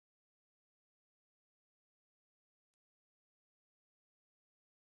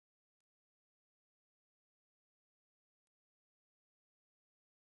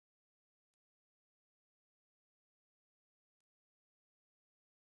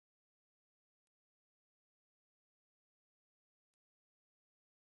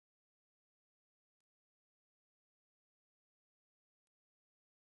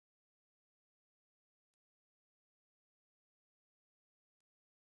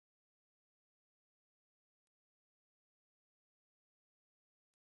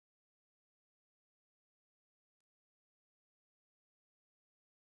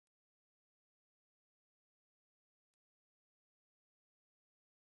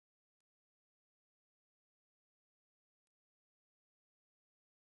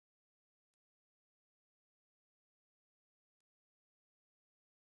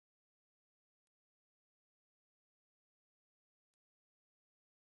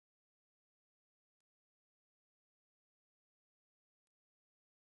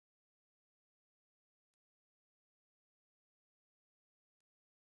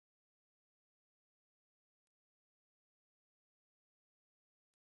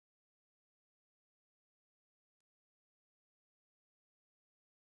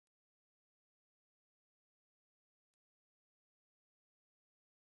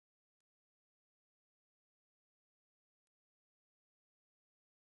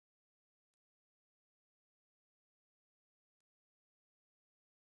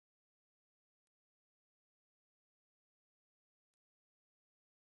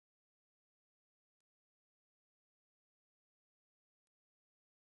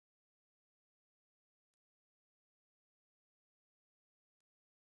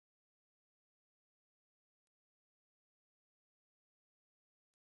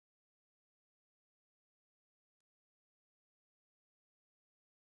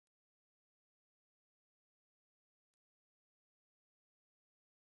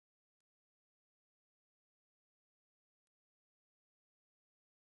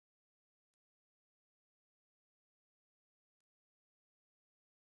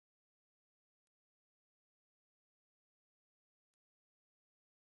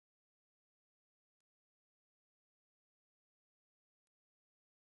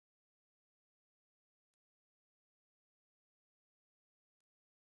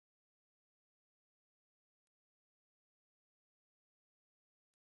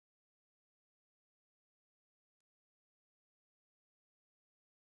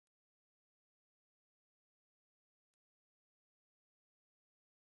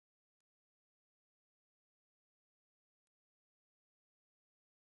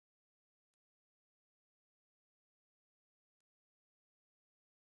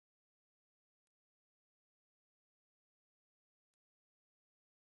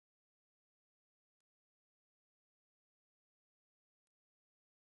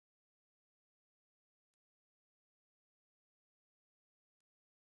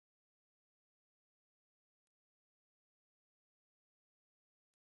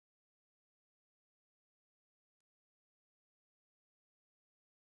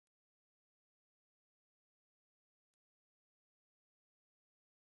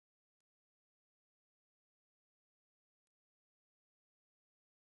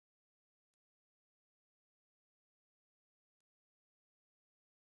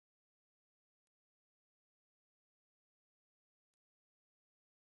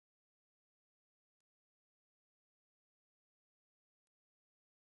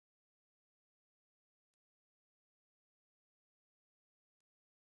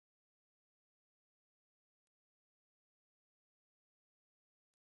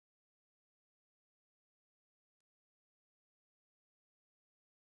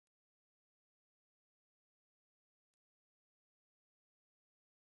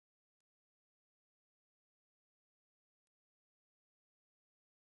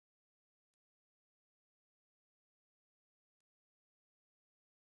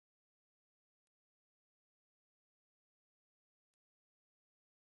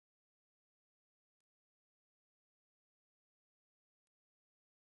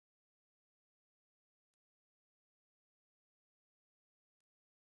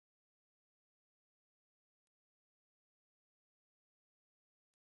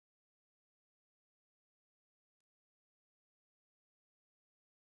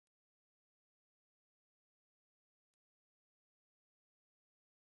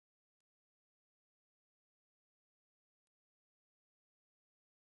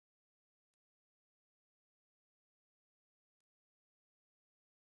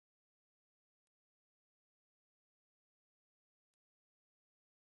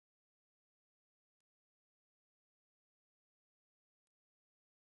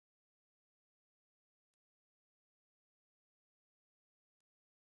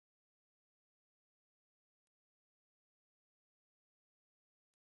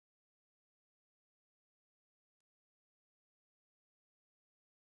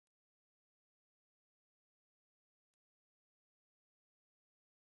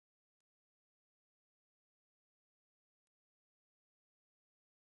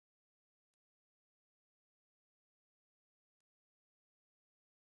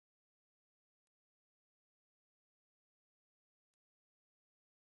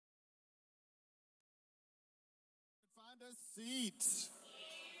a seat.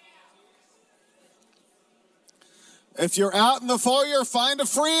 If you're out in the foyer, find a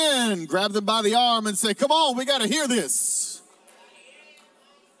friend, grab them by the arm and say, come on, we got to hear this.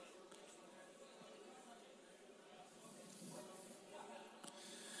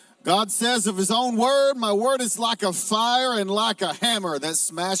 God says of his own word, my word is like a fire and like a hammer that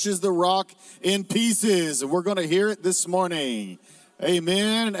smashes the rock in pieces. And we're going to hear it this morning.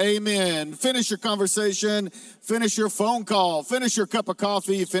 Amen and amen. Finish your conversation, finish your phone call, finish your cup of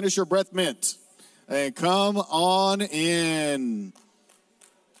coffee, finish your breath mint, and come on in.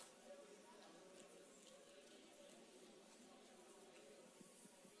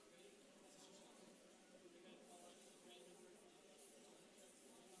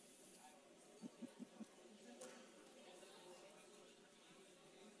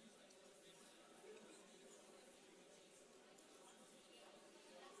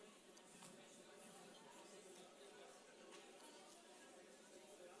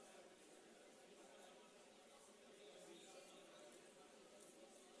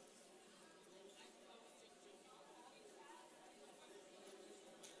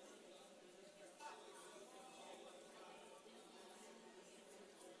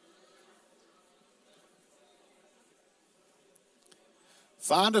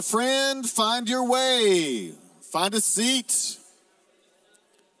 Find a friend, find your way, find a seat.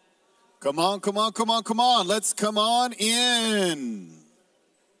 Come on, come on, come on, come on. Let's come on in.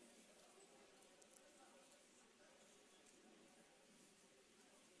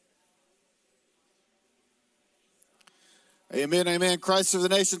 Amen, amen. Christ of the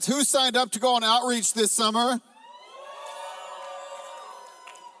nations. Who signed up to go on outreach this summer?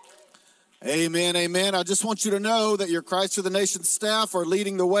 Amen, amen. I just want you to know that your Christ for the Nations staff are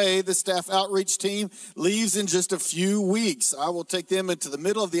leading the way. The staff outreach team leaves in just a few weeks. I will take them into the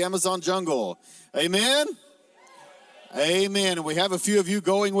middle of the Amazon jungle. Amen? Amen. And we have a few of you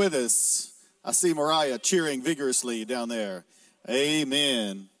going with us. I see Mariah cheering vigorously down there.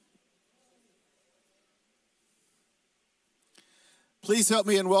 Amen. Please help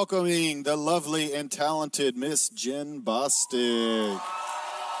me in welcoming the lovely and talented Miss Jen Bostic.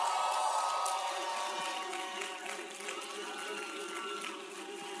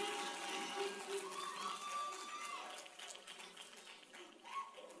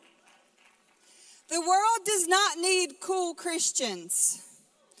 The world does not need cool Christians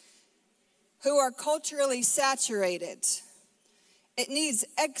who are culturally saturated. It needs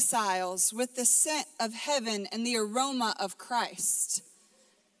exiles with the scent of heaven and the aroma of Christ.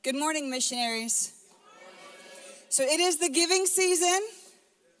 Good morning, missionaries. So it is the giving season.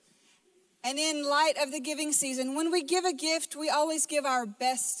 And in light of the giving season, when we give a gift, we always give our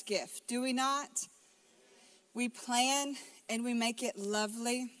best gift, do we not? We plan and we make it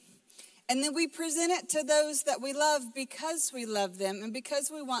lovely. And then we present it to those that we love because we love them and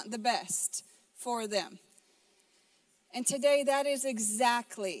because we want the best for them. And today that is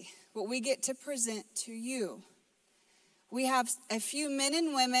exactly what we get to present to you. We have a few men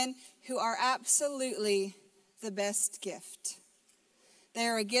and women who are absolutely the best gift. They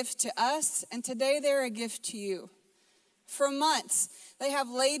are a gift to us, and today they're a gift to you. For months, they have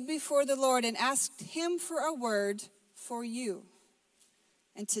laid before the Lord and asked him for a word for you.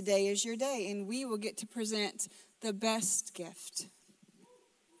 And today is your day, and we will get to present the best gift.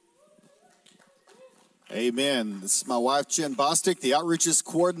 Amen. This is my wife, Jen Bostic, the Outreaches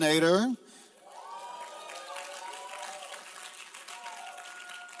Coordinator.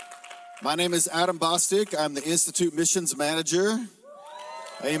 My name is Adam Bostic. I'm the Institute Missions Manager.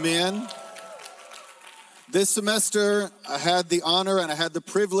 Amen. This semester, I had the honor and I had the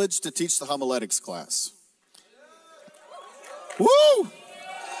privilege to teach the homiletics class. Woo!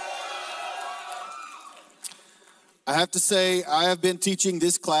 I have to say, I have been teaching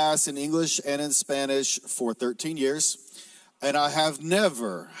this class in English and in Spanish for 13 years, and I have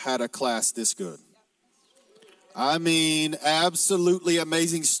never had a class this good. I mean, absolutely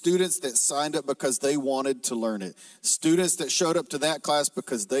amazing students that signed up because they wanted to learn it. Students that showed up to that class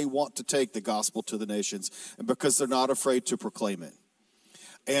because they want to take the gospel to the nations and because they're not afraid to proclaim it.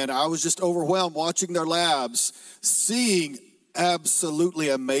 And I was just overwhelmed watching their labs, seeing absolutely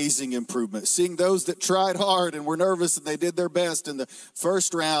amazing improvement. Seeing those that tried hard and were nervous and they did their best in the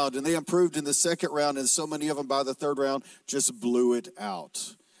first round and they improved in the second round, and so many of them by the third round just blew it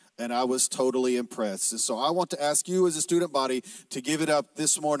out. And I was totally impressed. And so I want to ask you as a student body to give it up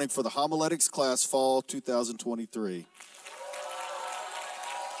this morning for the homiletics class fall 2023.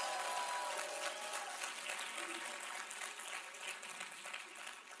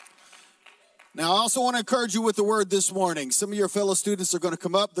 Now, I also want to encourage you with the word this morning. Some of your fellow students are going to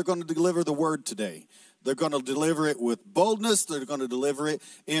come up. They're going to deliver the word today. They're going to deliver it with boldness. They're going to deliver it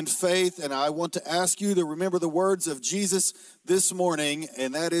in faith. And I want to ask you to remember the words of Jesus this morning,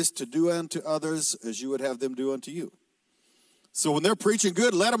 and that is to do unto others as you would have them do unto you. So when they're preaching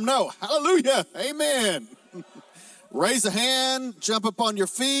good, let them know. Hallelujah. Amen. Raise a hand, jump up on your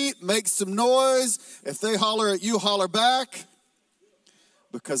feet, make some noise. If they holler at you, holler back,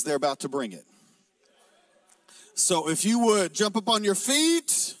 because they're about to bring it. So if you would jump up on your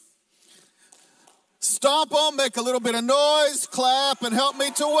feet, stomp them, make a little bit of noise, clap, and help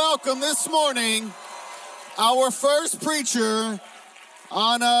me to welcome this morning our first preacher,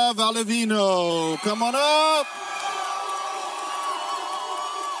 Ana Valdivino. Come on up.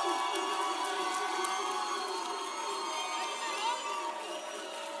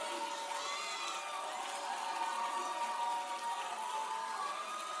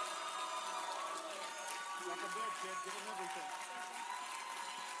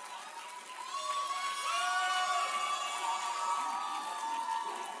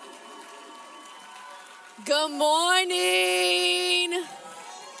 Good morning.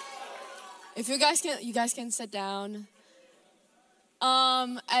 If you guys can sit down.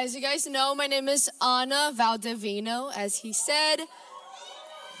 As you guys know, my name is Ana Valdivino, as he said.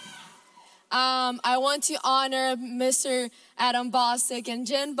 I want to honor Mr. Adam Bostic and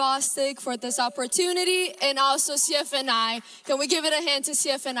Jen Bostic for this opportunity, and also CFNI. Can we give it a hand to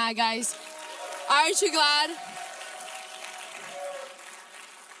CFNI, guys? Aren't you glad?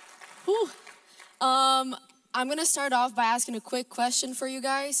 Whew. I'm gonna start off by asking a quick question for you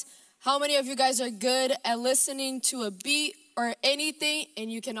guys. How many of you guys are good at listening to a beat or anything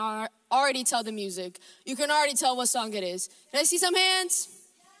and you can already tell the music? You can already tell what song it is. Can I see some hands?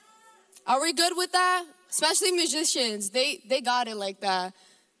 Are we good with that? Especially musicians, they got it like that.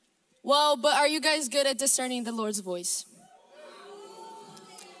 Well, but are you guys good at discerning the Lord's voice?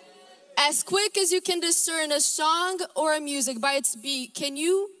 As quick as you can discern a song or a music by its beat, can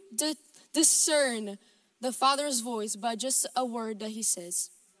you discern the Father's voice by just a word that he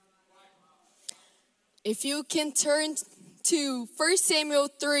says? If you can turn to 1 Samuel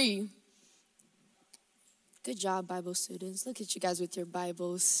 3. Good job, Bible students. Look at you guys with your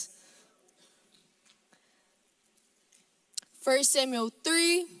Bibles. 1 Samuel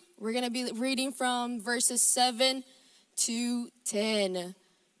 3, we're going to be reading from verses 7 to 10.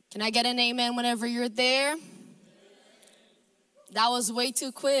 Can I get an amen whenever you're there? That was way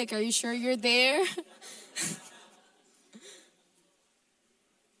too quick. Are you sure you're there?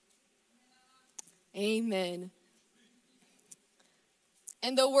 Amen.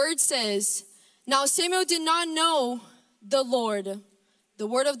 And the word says, now Samuel did not know the Lord. The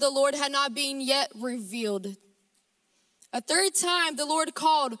word of the Lord had not been yet revealed. A third time the Lord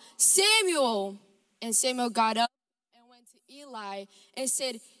called, Samuel. And Samuel got up and went to Eli and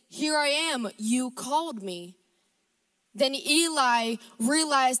said, here I am, you called me. Then Eli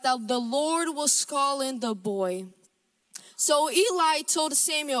realized that the Lord was calling the boy. So Eli told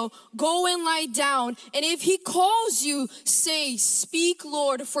Samuel, go and lie down, and if he calls you, say, speak,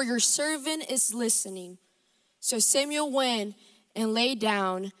 Lord, for your servant is listening. So Samuel went and lay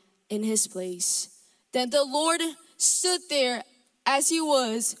down in his place. Then the Lord stood there as he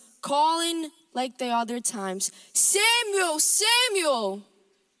was, calling like the other times, Samuel, Samuel.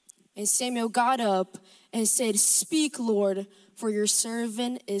 And Samuel got up and said, speak, Lord, for your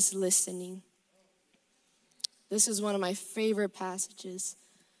servant is listening. This is one of my favorite passages.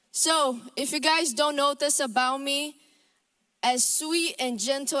 So, if you guys don't know this about me, as sweet and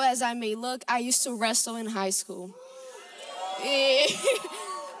gentle as I may look, I used to wrestle in high school. I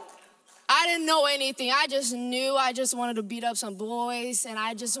didn't know anything. I just knew I just wanted to beat up some boys, and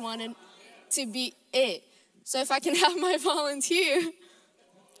I just wanted to be it. So if I can have my volunteer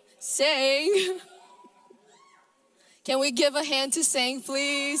sing. Can we give a hand to sing,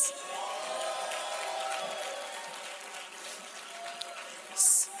 please?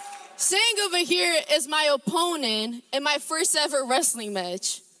 Sing over here is my opponent in my first ever wrestling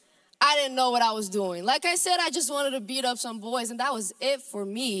match. I didn't know what I was doing. Like I said, I just wanted to beat up some boys, and that was it for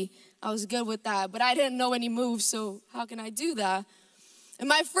me. I was good with that, but I didn't know any moves, so how can I do that? In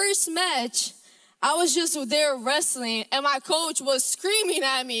my first match, I was just there wrestling, and my coach was screaming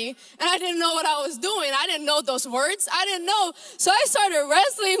at me, and I didn't know what I was doing. I didn't know those words. I didn't know. So I started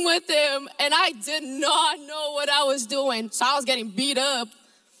wrestling with him, and I did not know what I was doing. So I was getting beat up.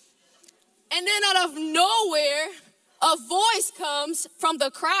 And then out of nowhere, a voice comes from the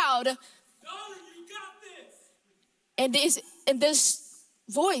crowd. Daughter, you got this. And this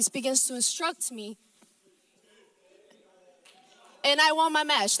voice begins to instruct me. And I won my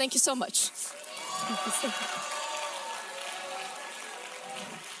match. Thank you so much.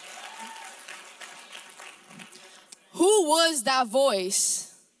 Who was that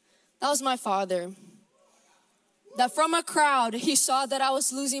voice? That was my father. That from a crowd, he saw that I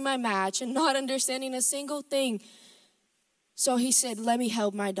was losing my match and not understanding a single thing. So he said, let me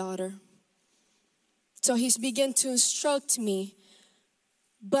help my daughter. So he's began to instruct me.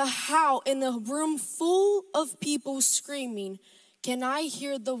 But how, in a room full of people screaming, can I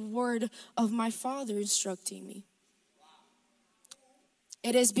hear the word of my father instructing me?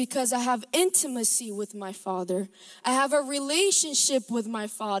 It is because I have intimacy with my father. I have a relationship with my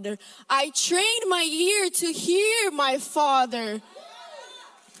father. I trained my ear to hear my father.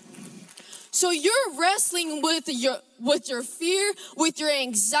 So you're wrestling with your fear, with your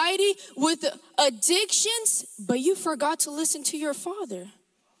anxiety, with addictions, but you forgot to listen to your father.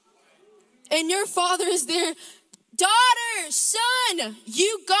 And your father is there. Daughter, son,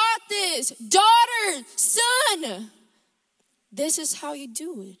 you got this. Daughter, son. This is how you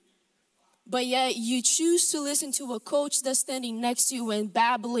do it. But yet you choose to listen to a coach that's standing next to you and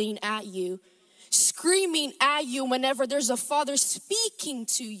babbling at you, screaming at you whenever there's a father speaking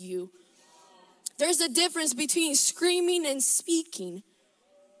to you. There's a difference between screaming and speaking.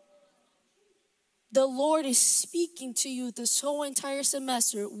 The Lord is speaking to you this whole entire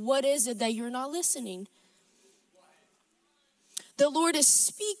semester. What is it that you're not listening? The Lord is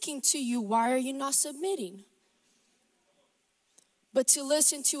speaking to you. Why are you not submitting? But to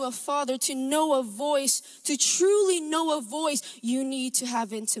listen to a father, to know a voice, to truly know a voice, you need to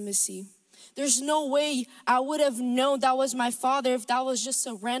have intimacy. There's no way I would have known that was my father if that was just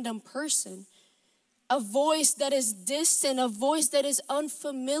a random person. A voice that is distant, a voice that is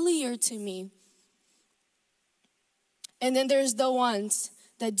unfamiliar to me. And then there's the ones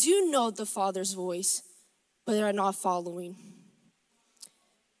that do know the Father's voice, but they are not following.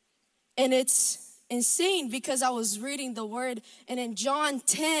 And it's insane because I was reading the word, and in John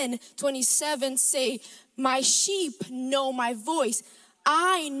 10:27 say, my sheep know my voice.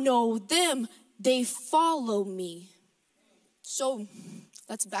 I know them. They follow me. So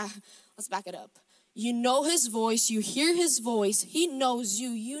let's back it up. You know his voice. You hear his voice. He knows you.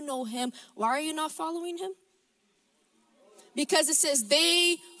 You know him. Why are you not following him? Because it says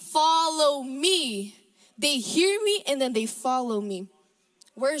they follow me. They hear me and then they follow me.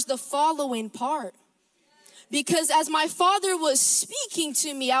 Where's the following part? Because as my father was speaking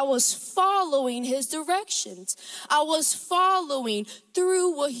to me, I was following his directions. I was following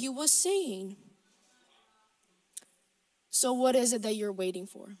through what he was saying. So what is it that you're waiting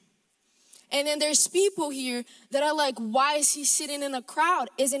for? And then there's people here that are like, why is he sitting in a crowd?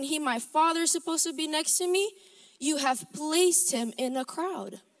 Isn't he my father supposed to be next to me? You have placed him in a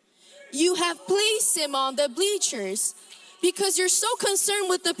crowd. You have placed him on the bleachers because you're so concerned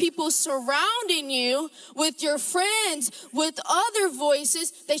with the people surrounding you, with your friends, with other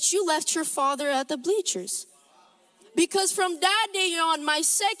voices, that you left your father at the bleachers. Because from that day on, my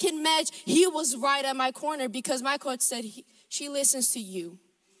second match, he was right at my corner because my coach said, she listens to you.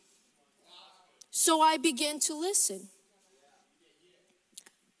 So I began to listen.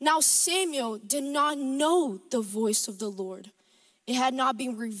 Now Samuel did not know the voice of the Lord. It had not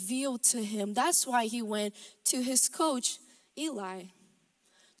been revealed to him. That's why he went to his coach, Eli,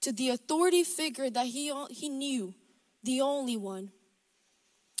 to the authority figure that he knew, the only one.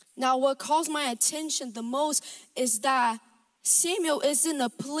 Now what calls my attention the most is that Samuel is in a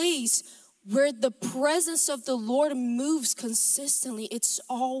place where the presence of the Lord moves consistently. It's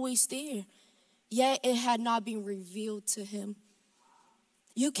always there. Yet it had not been revealed to him.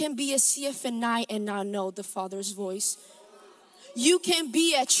 You can be a CFNI and not know the Father's voice. You can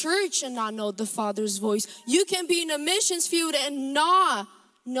be at church and not know the Father's voice. You can be in a missions field and not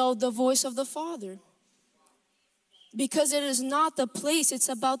know the voice of the Father. Because it is not the place, it's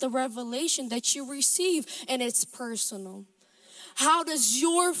about the revelation that you receive, and it's personal. How does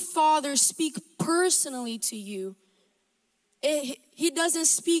your Father speak personally to you? He doesn't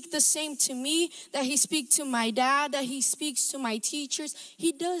speak the same to me that he speaks to my dad, that he speaks to my teachers.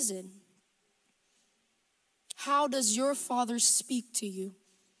 He doesn't. How does your Father speak to you?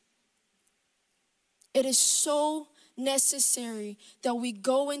 It is so necessary that we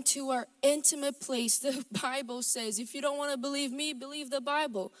go into our intimate place. The Bible says, if you don't want to believe me, believe the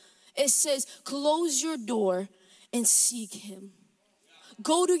Bible. It says, close your door and seek him.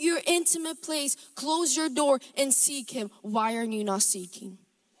 Go to your intimate place, close your door and seek him. Why are you not seeking?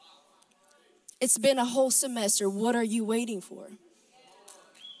 It's been a whole semester. What are you waiting for?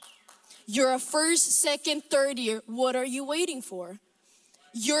 You're a first, second, third year. What are you waiting for?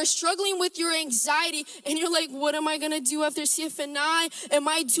 You're struggling with your anxiety and you're like, what am I going to do after CFNI? Am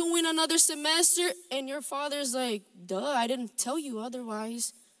I doing another semester? And your father's like, duh, I didn't tell you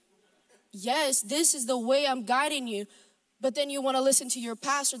otherwise. Yes, this is the way I'm guiding you. But then you want to listen to your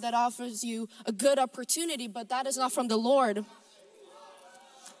pastor that offers you a good opportunity, but that is not from the Lord.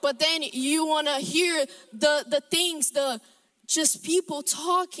 But then you want to hear the things, just people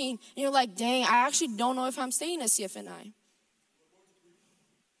talking, and you're like, dang, I actually don't know if I'm staying at CFNI.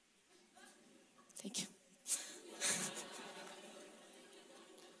 Thank you.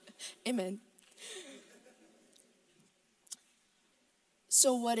 Amen.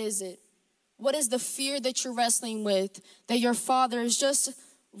 So what is it? What is the fear that you're wrestling with? That your father is just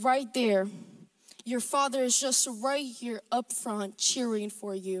right there. Your father is just right here up front, cheering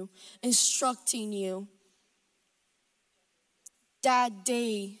for you, instructing you. That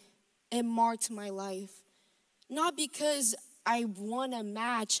day, it marked my life. Not because I won a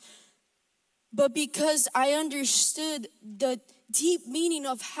match, but because I understood the deep meaning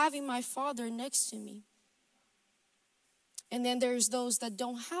of having my father next to me. And then there's those that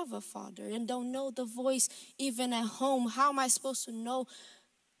don't have a father and don't know the voice even at home. How am I supposed to know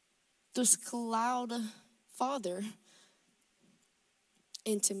this cloud father?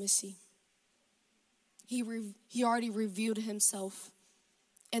 Intimacy. He already revealed himself,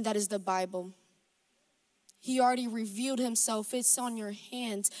 and that is the Bible. He already revealed himself. It's on your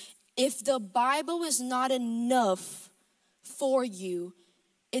hands. If the Bible is not enough for you,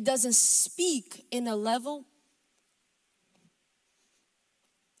 it doesn't speak in a level,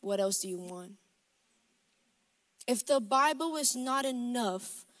 what else do you want? If the Bible is not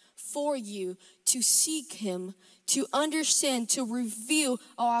enough for you to seek him, to understand, to reveal,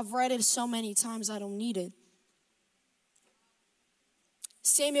 oh, I've read it so many times, I don't need it.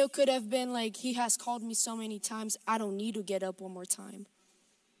 Samuel could have been like, he has called me so many times, I don't need to get up one more time.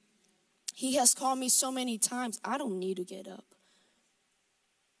 He has called me so many times, I don't need to get up.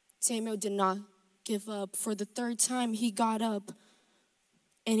 Samuel did not give up. For the third time, he got up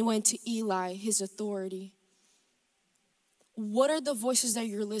and went to Eli, his authority. What are the voices that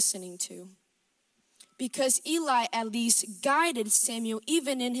you're listening to? Because Eli at least guided Samuel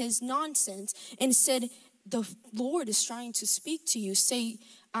even in his nonsense and said, the Lord is trying to speak to you. Say,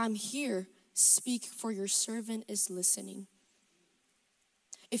 I'm here. Speak, for your servant is listening.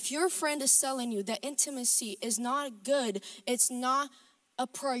 If your friend is telling you that intimacy is not good, it's not a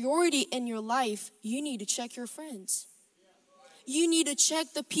priority in your life, you need to check your friends. You need to check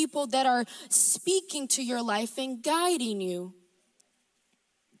the people that are speaking to your life and guiding you.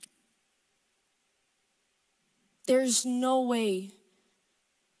 There's no way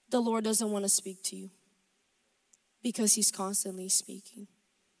the Lord doesn't want to speak to you, because he's constantly speaking.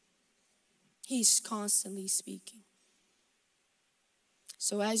 He's constantly speaking.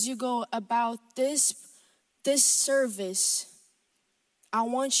 So as you go about this service, I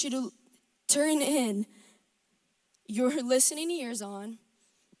want you to turn in your listening ears on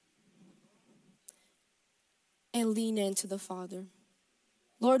and lean into the Father.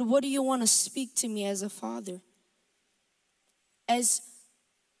 Lord, what do you want to speak to me as a father? As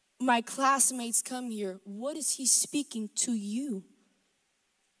my classmates come here, what is he speaking to you?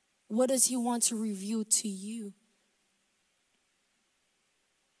 What does he want to reveal to you?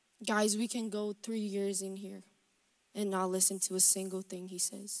 Guys, we can go 3 years in here and not listen to a single thing he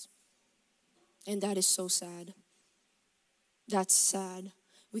says. And that is so sad. That's sad.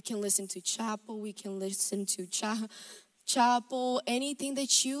 We can listen to chapel. We can listen to chapel. Anything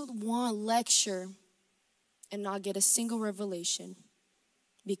that you want, lecture, and not get a single revelation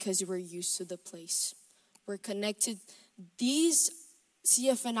because we're used to the place. We're connected. These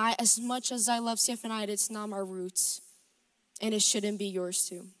CFNI, as much as I love CFNI, it's not my roots. And it shouldn't be yours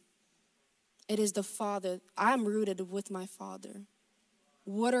too. It is the Father. I'm rooted with my Father.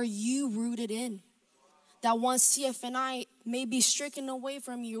 What are you rooted in? That once CFNI may be stricken away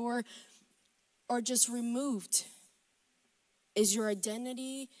from you or just removed. Is your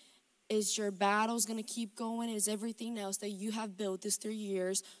identity, is your battles going to keep going? Is everything else that you have built this 3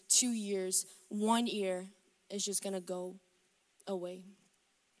 years, 2 years, 1 year is just going to go away?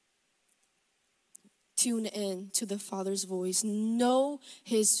 Tune in to the Father's voice. Know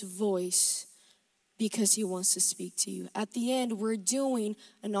his voice because he wants to speak to you. At the end, we're doing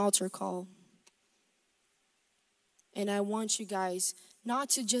an altar call. And I want you guys not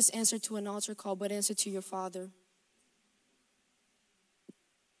to just answer to an altar call, but answer to your Father.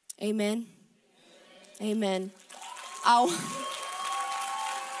 Amen. Amen.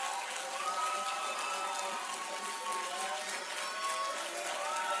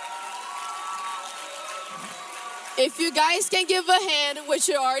 If you guys can give a hand, which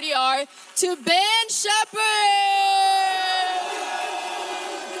you already are, to Ben Shepherd.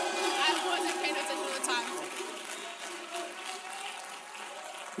 I wasn't paying attention to the time.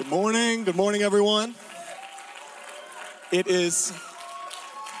 Good morning, everyone. It is,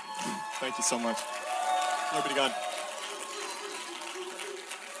 thank you so much. Glory be to God.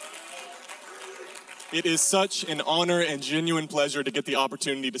 It is such an honor and genuine pleasure to get the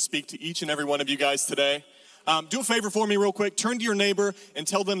opportunity to speak to each and every one of you guys today. Do a favor for me real quick. Turn to your neighbor and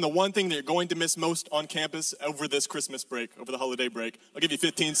tell them the one thing that you're going to miss most on campus over this Christmas break, over the holiday break. I'll give you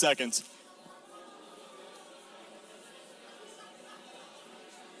 15 seconds.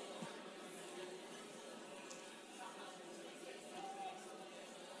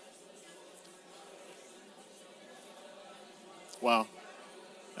 Wow,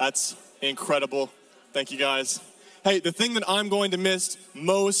 that's incredible. Thank you, guys. Hey, the thing that I'm going to miss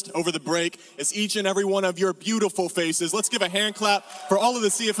most over the break is each and every one of your beautiful faces. Let's give a hand clap for all of the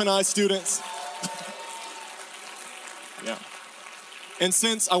CFNI students. Yeah. And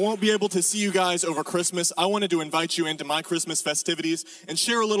since I won't be able to see you guys over Christmas, I wanted to invite you into my Christmas festivities and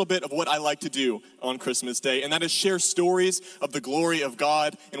share a little bit of what I like to do on Christmas Day, and that is share stories of the glory of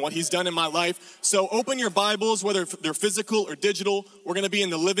God and what He's done in my life. So open your Bibles, whether they're physical or digital. We're going to be in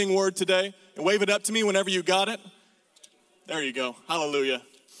the Living Word today, and wave it up to me whenever you got it. There you go. Hallelujah.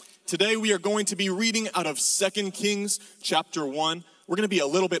 Today we are going to be reading out of 2 Kings chapter 1. We're going to be a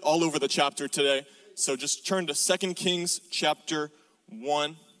little bit all over the chapter today, so just turn to 2 Kings chapter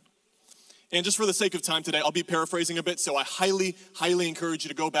 1. And just for the sake of time today, I'll be paraphrasing a bit, so I highly encourage you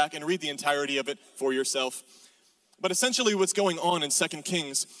to go back and read the entirety of it for yourself. But essentially what's going on in 2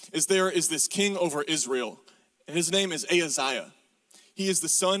 Kings is there is this king over Israel, and his name is Ahaziah. He is the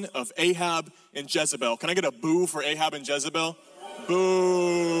son of Ahab and Jezebel. Can I get a boo for Ahab and Jezebel?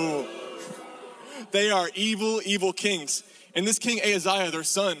 Boo. They are evil kings. And this king Ahaziah, their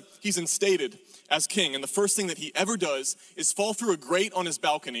son, he's instated as king, and the first thing that he ever does is fall through a grate on his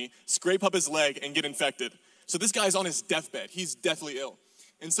balcony, scrape up his leg, and get infected. So this guy's on his deathbed. He's deathly ill.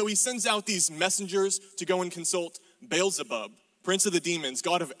 And so he sends out these messengers to go and consult Beelzebub, prince of the demons,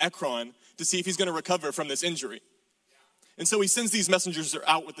 god of Ekron, to see if he's going to recover from this injury. And so he sends these messengers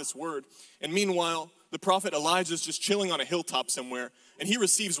out with this word. And meanwhile, the prophet Elijah is just chilling on a hilltop somewhere, and he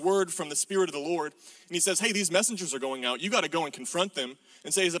receives word from the Spirit of the Lord, and he says, hey, these messengers are going out. You got to go and confront them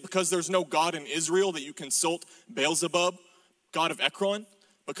and say, is it because there's no God in Israel that you consult Beelzebub, god of Ekron?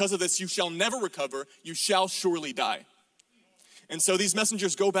 Because of this, you shall never recover. You shall surely die. And so these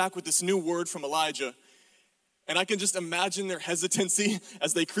messengers go back with this new word from Elijah, and I can just imagine their hesitancy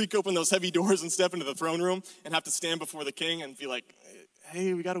as they creak open those heavy doors and step into the throne room and have to stand before the king and be like,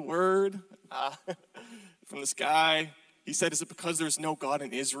 hey, we got a word from this guy. He said, is it because there's no God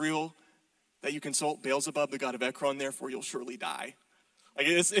in Israel that you consult Beelzebub, the god of Ekron, therefore you'll surely die? Like,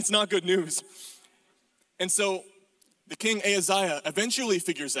 it's not good news. And so the king Ahaziah eventually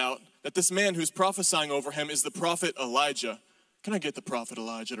figures out that this man who's prophesying over him is the prophet Elijah. Can I get the prophet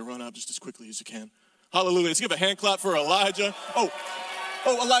Elijah to run up just as quickly as you can? Hallelujah. Let's give a hand clap for Elijah. Oh,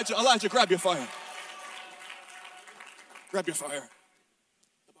 Elijah, grab your fire. Grab your fire.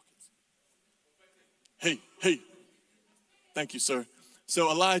 Hey. Thank you, sir. So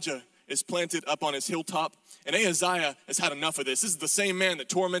Elijah is planted up on his hilltop, and Ahaziah has had enough of this. This is the same man that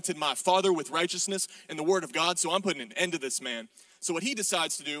tormented my father with righteousness and the word of God, so I'm putting an end to this man. So what he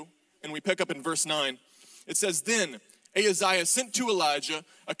decides to do, and we pick up in verse 9, it says, then Ahaziah sent to Elijah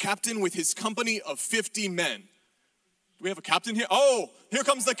a captain with his company of 50 men. Do we have a captain here? Oh, here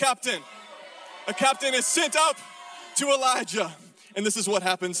comes the captain. A captain is sent up to Elijah. And this is what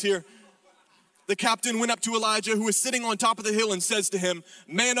happens here. The captain went up to Elijah, who was sitting on top of the hill, and says to him,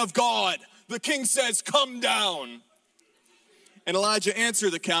 man of God, the king says, come down. And Elijah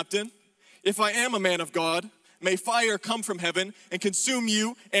answered the captain, if I am a man of God, may fire come from heaven and consume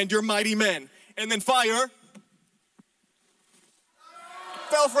you and your mighty men. And then fire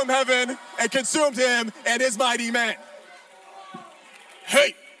fell from heaven and consumed him and his mighty men.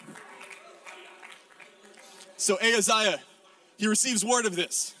 Hey! So Ahaziah, he receives word of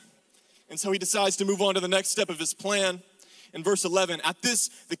this. And so he decides to move on to the next step of his plan. In verse 11, at this,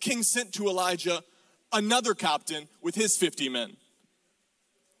 the king sent to Elijah another captain with his 50 men.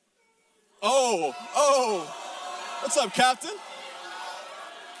 Oh, what's up, captain?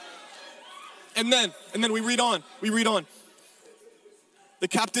 And then we read on. The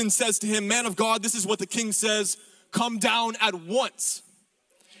captain says to him, man of God, this is what the king says, come down at once.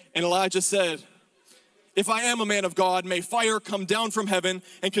 And Elijah said, if I am a man of God, may fire come down from heaven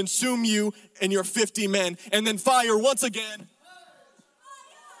and consume you and your 50 men. And then fire once again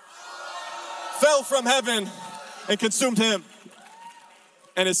fell from heaven and consumed him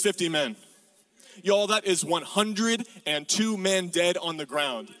and his 50 men. Y'all, that is 102 men dead on the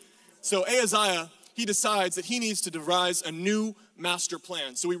ground. So Ahaziah, he decides that he needs to devise a new master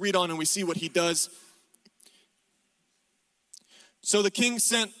plan. So we read on and we see what he does. So the king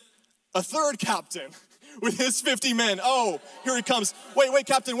sent a third captain with his 50 men. Oh, here he comes. Wait,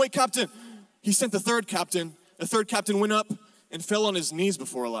 captain. He sent the third captain. The third captain went up and fell on his knees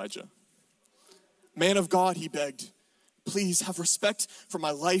before Elijah. Man of God, he begged, please have respect for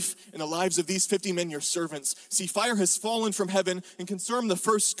my life and the lives of these 50 men, your servants. See, fire has fallen from heaven and consume the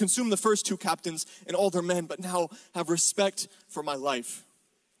first two captains and all their men, but now have respect for my life.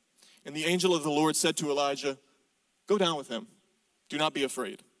 And the angel of the Lord said to Elijah, go down with him. Do not be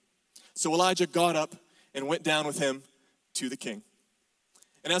afraid. So Elijah got up and went down with him to the king.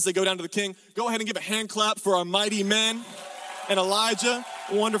 And as they go down to the king, go ahead and give a hand clap for our mighty men and Elijah.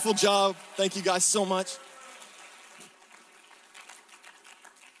 Wonderful job. Thank you guys so much.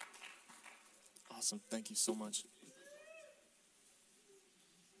 Awesome. Thank you so much.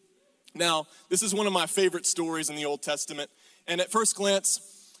 Now, this is one of my favorite stories in the Old Testament. And at first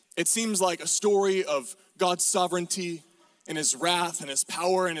glance, it seems like a story of God's sovereignty and his wrath and his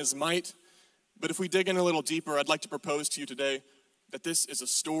power and his might. But if we dig in a little deeper, I'd like to propose to you today that this is a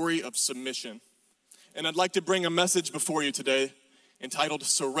story of submission. And I'd like to bring a message before you today entitled,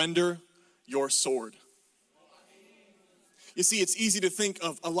 Surrender Your Sword. You see, it's easy to think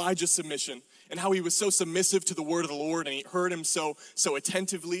of Elijah's submission and how he was so submissive to the word of the Lord and he heard him so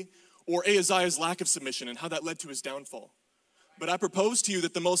attentively, or Ahaziah's lack of submission and how that led to his downfall. But I propose to you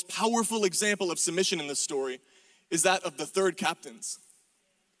that the most powerful example of submission in this story is that of the third captains.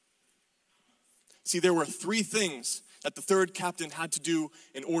 See, there were 3 things that the third captain had to do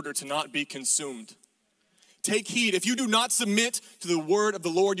in order to not be consumed. Take heed, if you do not submit to the word of the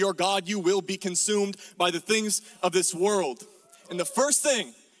Lord your God, you will be consumed by the things of this world. And the first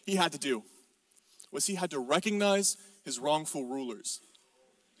thing he had to do was he had to recognize his wrongful rulers.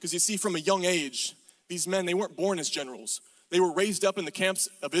 Because you see, from a young age, these men, they weren't born as generals. They were raised up in the camps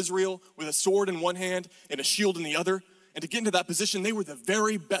of Israel with a sword in one hand and a shield in the other. And to get into that position, they were the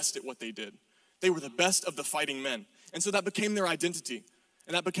very best at what they did. They were the best of the fighting men. And so that became their identity.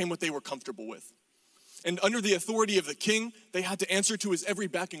 And that became what they were comfortable with. And under the authority of the king, they had to answer to his every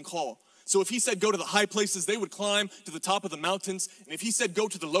beck and call. So if he said go to the high places, they would climb to the top of the mountains. And if he said go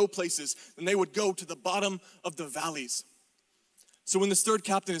to the low places, then they would go to the bottom of the valleys. So when this third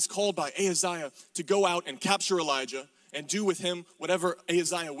captain is called by Ahaziah to go out and capture Elijah and do with him whatever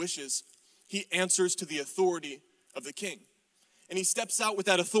Ahaziah wishes, he answers to the authority of the king. And he steps out with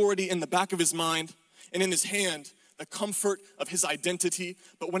that authority in the back of his mind and in his hand, the comfort of his identity.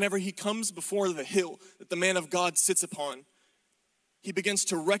 But whenever he comes before the hill that the man of God sits upon, he begins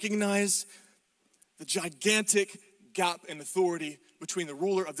to recognize the gigantic gap in authority between the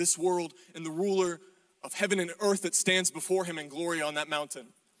ruler of this world and the ruler of heaven and earth that stands before him in glory on that mountain.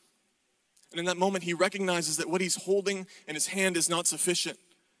 And in that moment, he recognizes that what he's holding in his hand is not sufficient.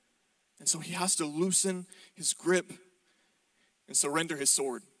 And so he has to loosen his grip and surrender his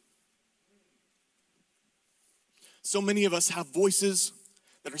sword. So many of us have voices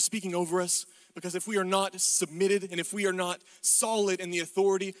that are speaking over us because if we are not submitted and if we are not solid in the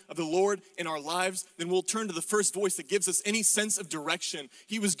authority of the Lord in our lives, then we'll turn to the first voice that gives us any sense of direction.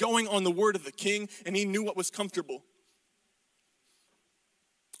 He was going on the word of the king and he knew what was comfortable.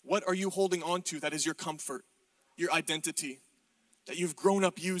 What are you holding on to that is your comfort, your identity, that you've grown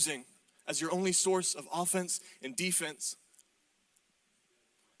up using as your only source of offense and defense?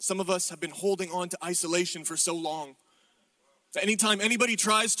 Some of us have been holding on to isolation for so long that anytime anybody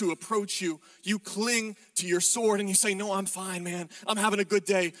tries to approach you, you cling to your sword and you say, no, I'm fine, man. I'm having a good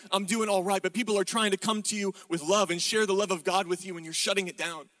day. I'm doing all right. But people are trying to come to you with love and share the love of God with you and you're shutting it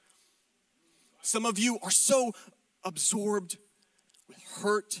down. Some of you are so absorbed with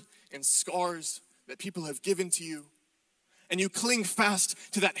hurt and scars that people have given to you. And you cling fast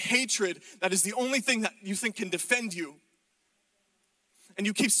to that hatred that is the only thing that you think can defend you. And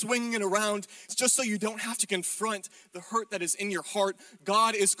you keep swinging it around just so you don't have to confront the hurt that is in your heart.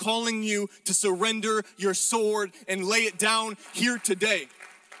 God is calling you to surrender your sword and lay it down here today.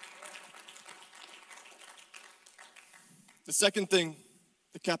 The second thing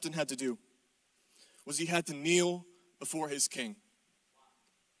the captain had to do was he had to kneel before his king.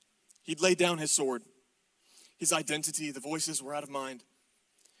 He'd lay down his sword. His identity, the voices were out of mind.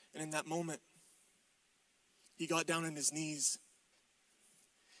 And in that moment, he got down on his knees.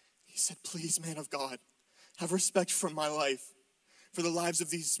 He said, please, man of God, have respect for my life, for the lives of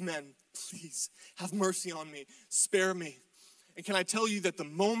these men. Please, have mercy on me, spare me. And can I tell you that the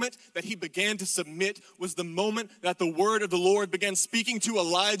moment that he began to submit was the moment that the word of the Lord began speaking to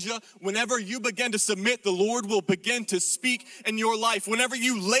Elijah. Whenever you begin to submit, the Lord will begin to speak in your life. Whenever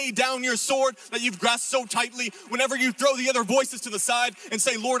you lay down your sword that you've grasped so tightly, whenever you throw the other voices to the side and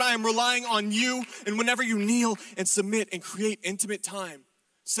say, Lord, I am relying on you. And whenever you kneel and submit and create intimate time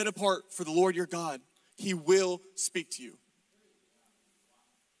set apart for the Lord your God, he will speak to you.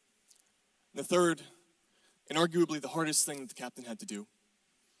 The third, and arguably the hardest thing that the captain had to do,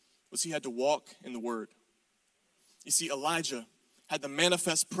 was he had to walk in the word. You see, Elijah had the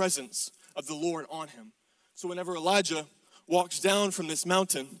manifest presence of the Lord on him. So whenever Elijah walks down from this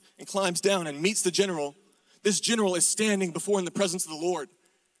mountain and climbs down and meets the general, this general is standing before in the presence of the Lord.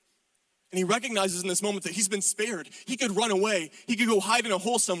 And he recognizes in this moment that he's been spared. He could run away. He could go hide in a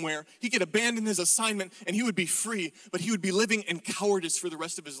hole somewhere. He could abandon his assignment and he would be free, but he would be living in cowardice for the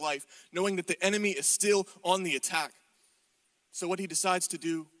rest of his life, knowing that the enemy is still on the attack. So what he decides to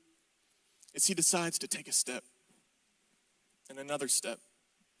do is he decides to take a step and another step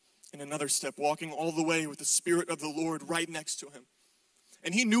and another step, walking all the way with the Spirit of the Lord right next to him.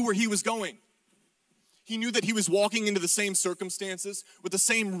 And he knew where he was going. He knew that he was walking into the same circumstances, with the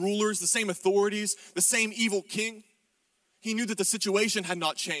same rulers, the same authorities, the same evil king. He knew that the situation had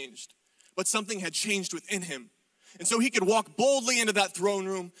not changed, but something had changed within him. And so he could walk boldly into that throne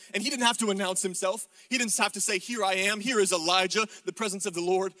room, and he didn't have to announce himself. He didn't have to say, here I am, here is Elijah, the presence of the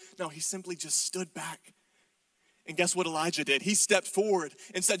Lord. No, he simply just stood back. And guess what Elijah did? He stepped forward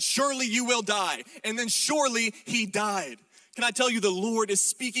and said, surely you will die. And then surely he died. Can I tell you, the Lord is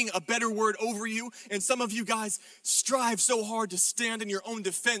speaking a better word over you? And some of you guys strive so hard to stand in your own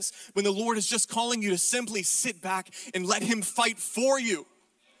defense when the Lord is just calling you to simply sit back and let him fight for you.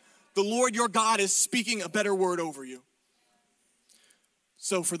 The Lord your God is speaking a better word over you.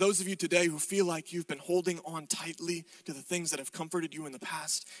 So for those of you today who feel like you've been holding on tightly to the things that have comforted you in the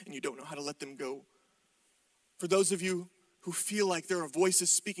past and you don't know how to let them go. For those of you who feel like there are voices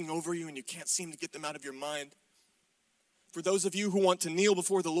speaking over you and you can't seem to get them out of your mind. For those of you who want to kneel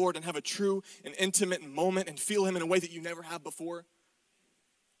before the Lord and have a true and intimate moment and feel him in a way that you never have before.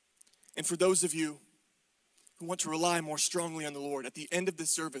 And for those of you who want to rely more strongly on the Lord, at the end of this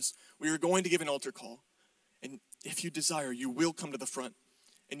service, we are going to give an altar call. And if you desire, you will come to the front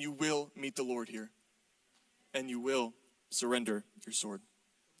and you will meet the Lord here. And you will surrender your sword.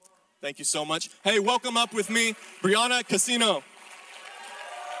 Thank you so much. Hey, welcome up with me, Brianna Casino.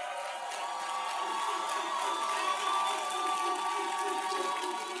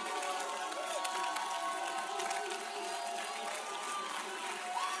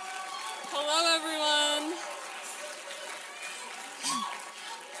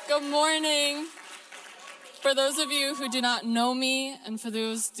 Good morning. For those of you who do not know me, and for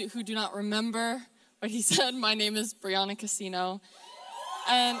those who do not remember what he said, my name is Brianna Casino.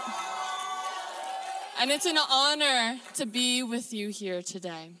 And it's an honor to be with you here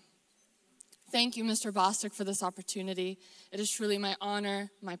today. Thank you, Mr. Bostic, for this opportunity. It is truly my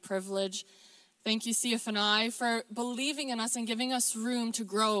honor, my privilege. Thank you, CFNI, for believing in us and giving us room to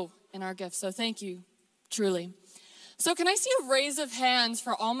grow in our gifts. So thank you, truly. So can I see a raise of hands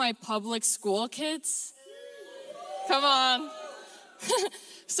for all my public school kids? Come on.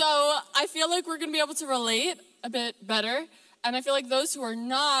 So I feel like we're going to be able to relate a bit better. And I feel like those who are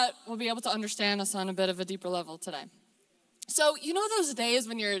not will be able to understand us on a bit of a deeper level today. So you know those days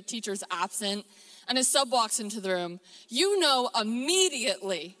when your teacher's absent and his sub walks into the room, you know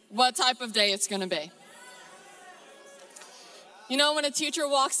immediately what type of day it's going to be. You know, when a teacher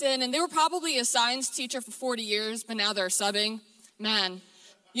walks in, and they were probably a science teacher for 40 years, but now they're subbing, man,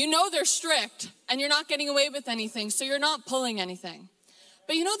 you know they're strict, and you're not getting away with anything, so you're not pulling anything.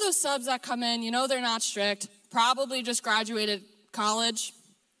 But you know those subs that come in, you know they're not strict, probably just graduated college,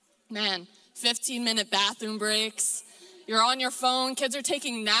 man, 15-minute bathroom breaks, you're on your phone, kids are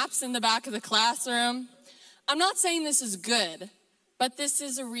taking naps in the back of the classroom. I'm not saying this is good, but this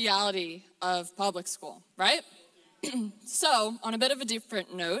is a reality of public school, right? So, on a bit of a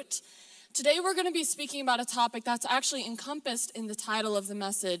different note, today we're going to be speaking about a topic that's actually encompassed in the title of the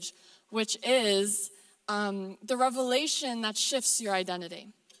message, which is the revelation that shifts your identity.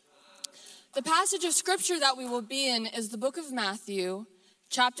 The passage of scripture that we will be in is the book of Matthew,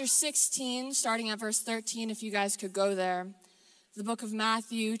 chapter 16, starting at verse 13, if you guys could go there. The book of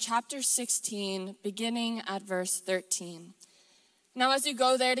Matthew, chapter 16, beginning at verse 13. Now, as you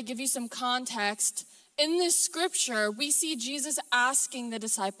go there, to give you some context, in this scripture, we see Jesus asking the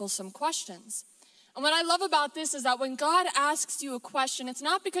disciples some questions. And what I love about this is that when God asks you a question, it's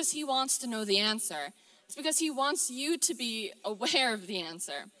not because he wants to know the answer. It's because he wants you to be aware of the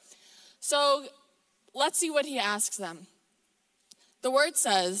answer. So let's see what he asks them. The word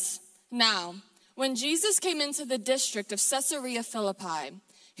says, "Now, when Jesus came into the district of Caesarea Philippi,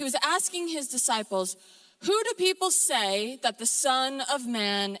 he was asking his disciples, 'Who do people say that the Son of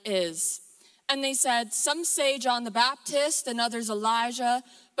Man is?' And they said, 'Some say John the Baptist, and others Elijah,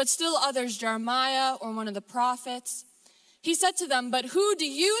 but still others Jeremiah or one of the prophets.' He said to them, 'But who do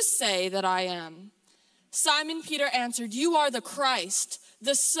you say that I am?' Simon Peter answered, 'You are the Christ,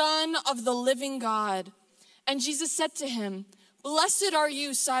 the Son of the living God.' And Jesus said to him, 'Blessed are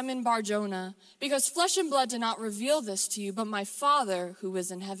you, Simon Bar-Jonah, because flesh and blood did not reveal this to you, but my Father who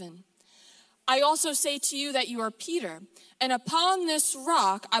is in heaven. I also say to you that you are Peter, and upon this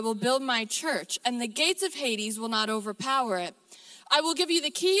rock I will build my church, and the gates of Hades will not overpower it. I will give you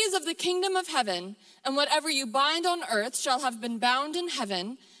the keys of the kingdom of heaven, and whatever you bind on earth shall have been bound in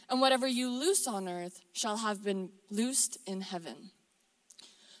heaven, and whatever you loose on earth shall have been loosed in heaven.'"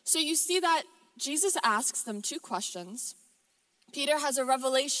 So you see that Jesus asks them two questions. Peter has a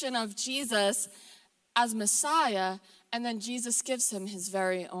revelation of Jesus as Messiah, and then Jesus gives him his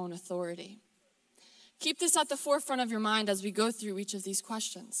very own authority. Keep this at the forefront of your mind as we go through each of these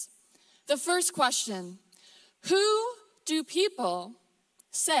questions. The first question, who do people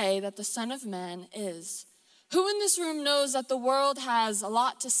say that the Son of Man is? Who in this room knows that the world has a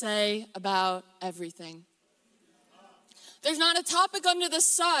lot to say about everything? There's not a topic under the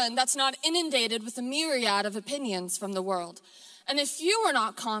sun that's not inundated with a myriad of opinions from the world. And if you are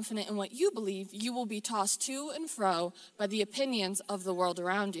not confident in what you believe, you will be tossed to and fro by the opinions of the world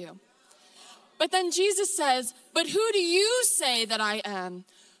around you. But then Jesus says, "But who do you say that I am?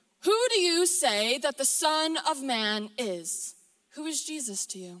 Who do you say that the Son of Man is?" Who is Jesus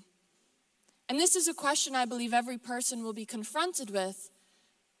to you? And this is a question I believe every person will be confronted with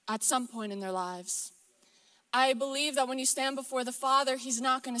at some point in their lives. I believe that when you stand before the Father, he's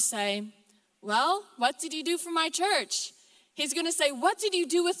not going to say, "Well, what did you do for my church?" He's going to say, "What did you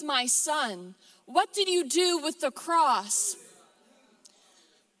do with my son? What did you do with the cross?"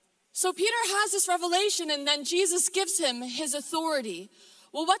 So Peter has this revelation, and then Jesus gives him his authority.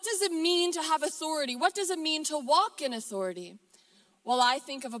 Well, what does it mean to have authority? What does it mean to walk in authority? Well, I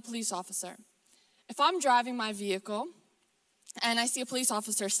think of a police officer. If I'm driving my vehicle and I see a police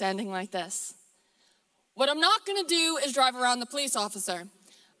officer standing like this, what I'm not going to do is drive around the police officer.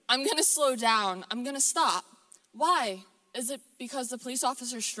 I'm going to slow down. I'm going to stop. Why? Is it because the police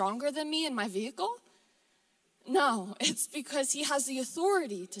officer is stronger than me in my vehicle? No, it's because he has the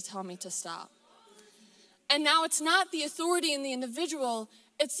authority to tell me to stop. And now it's not the authority in the individual,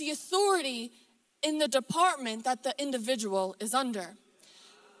 it's the authority in the department that the individual is under.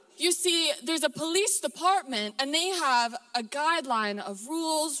 You see, there's a police department and they have a guideline of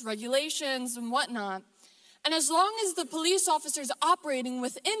rules, regulations, and whatnot. And as long as the police officer is operating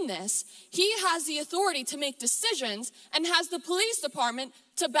within this, he has the authority to make decisions and has the police department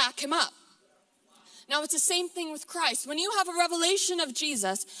to back him up. Now, it's the same thing with Christ. When you have a revelation of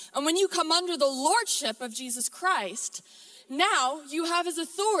Jesus and when you come under the lordship of Jesus Christ, now you have his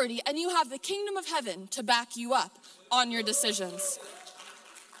authority and you have the kingdom of heaven to back you up on your decisions.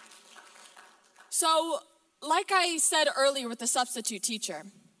 So, like I said earlier with the substitute teacher,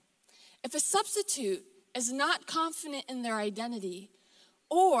 if a substitute is not confident in their identity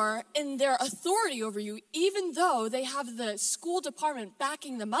or in their authority over you, even though they have the school department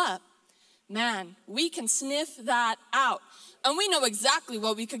backing them up, man, we can sniff that out. And we know exactly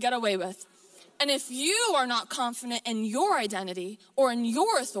what we could get away with. And if you are not confident in your identity or in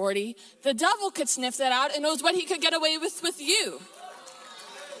your authority, the devil could sniff that out and knows what he could get away with you.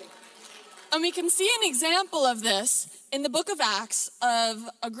 And we can see an example of this in the book of Acts of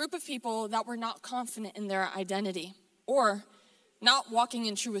a group of people that were not confident in their identity or not walking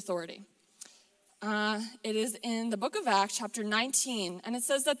in true authority. It is in the book of Acts, chapter 19, and it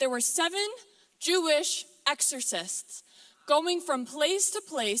says that there were 7 Jewish exorcists going from place to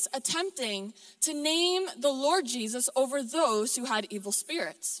place, attempting to name the Lord Jesus over those who had evil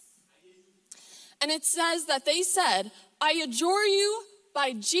spirits. And it says that they said, "I adjure you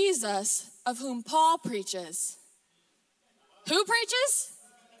by Jesus of whom Paul preaches." Who preaches?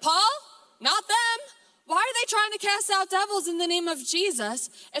 Paul? Not them. Why are they trying to cast out devils in the name of Jesus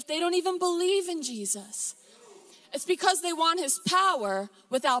if they don't even believe in Jesus? It's because they want his power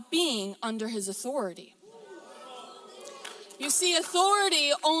without being under his authority. You see,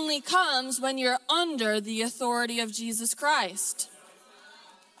 authority only comes when you're under the authority of Jesus Christ.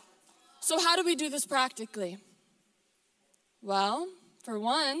 So how do we do this practically? Well, for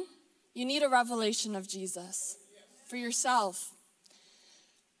one, you need a revelation of Jesus for yourself.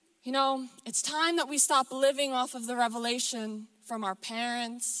 You know, it's time that we stop living off of the revelation from our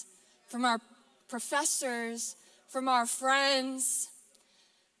parents, from our professors, from our friends,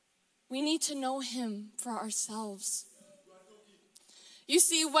 we need to know him for ourselves. You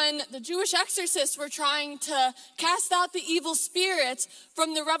see, when the Jewish exorcists were trying to cast out the evil spirits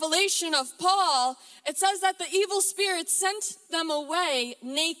from the revelation of Paul, it says that the evil spirits sent them away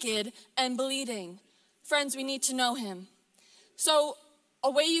naked and bleeding. Friends, we need to know him. So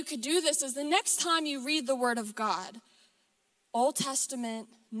a way you could do this is the next time you read the Word of God, Old Testament,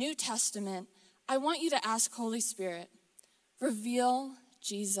 New Testament, I want you to ask Holy Spirit, reveal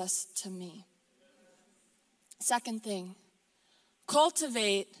Jesus to me. Second thing,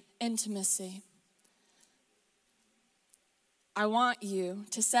 cultivate intimacy. I want you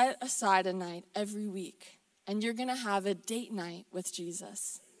to set aside a night every week, and you're going to have a date night with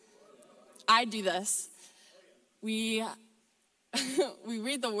Jesus. I do this. We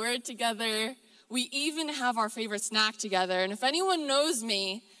read the Word together. We even have our favorite snack together. And if anyone knows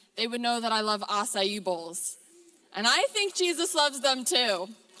me, they would know that I love acai bowls. And I think Jesus loves them too.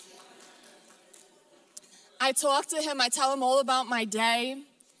 I talk to him, I tell him all about my day.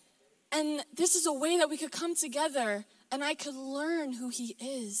 And this is a way that we could come together and I could learn who he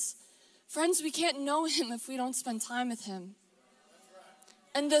is. Friends, we can't know him if we don't spend time with him.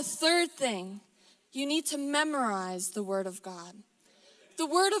 And the third thing, you need to memorize the Word of God. The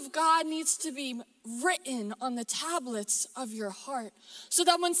Word of God needs to be written on the tablets of your heart so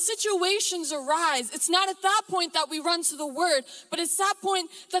that when situations arise, it's not at that point that we run to the Word, but it's that point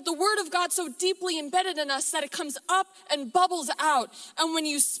that the Word of God so deeply embedded in us that it comes up and bubbles out. And when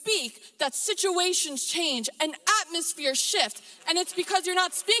you speak, that situations change and atmosphere shift. And it's because you're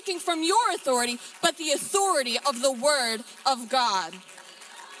not speaking from your authority, but the authority of the Word of God.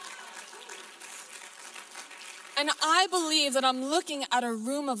 And I believe that I'm looking at a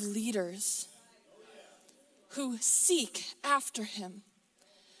room of leaders who seek after him,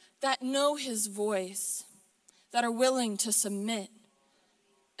 that know his voice, that are willing to submit,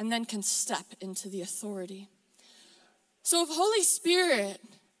 and then can step into the authority. So if Holy Spirit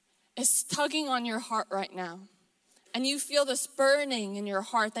is tugging on your heart right now, and you feel this burning in your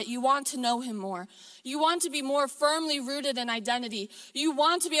heart that you want to know him more, you want to be more firmly rooted in identity, you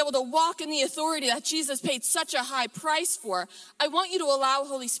want to be able to walk in the authority that Jesus paid such a high price for, I want you to allow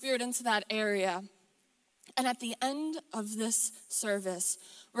Holy Spirit into that area. And at the end of this service,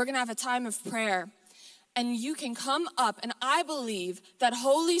 we're going to have a time of prayer. And you can come up, and I believe that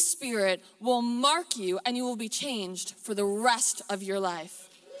Holy Spirit will mark you and you will be changed for the rest of your life.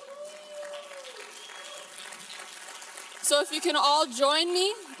 So if you can all join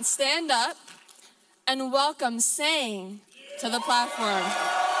me and stand up and welcome Sang to the platform.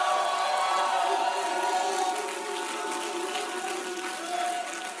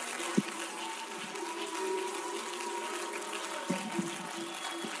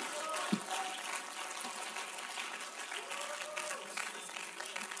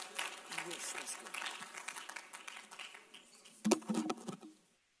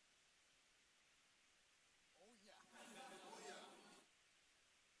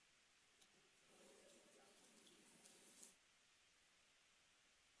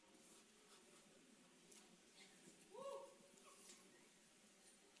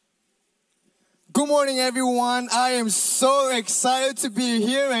 Good morning, everyone. I am so excited to be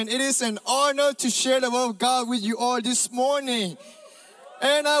here, and it is an honor to share the word of God with you all this morning.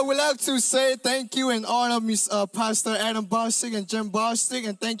 And I would like to say thank you and honor Miss Pastor Adam Bostic and Jen Bostic,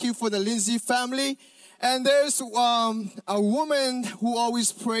 and thank you for the Lindsay family. And there's a woman who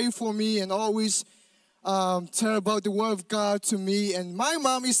always pray for me and always tell about the word of God to me. And my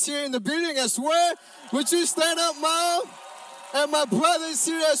mom is here in the building as well. Would you stand up, Mom? And my brother is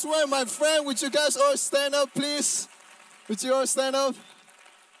here as well, my friend. Would you guys all stand up, please? Would you all stand up?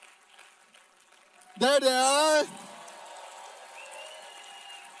 There they are.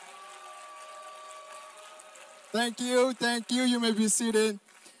 Thank you, thank you. You may be seated.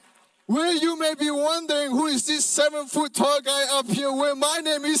 Well, you may be wondering, who is this 7-foot tall guy up here? Well, my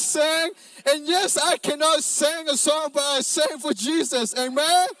name is Sang. And yes, I cannot sing a song, but I sing for Jesus.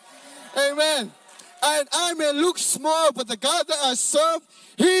 Amen? Amen. And I may look small, but the God that I serve,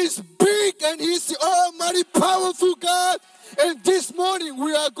 he's big and he's the almighty powerful God. And this morning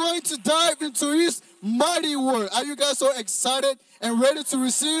we are going to dive into his mighty word. Are you guys all excited and ready to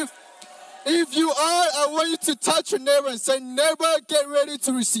receive? If you are, I want you to touch your neighbor and say, neighbor, get ready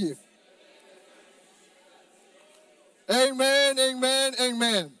to receive. Amen, amen,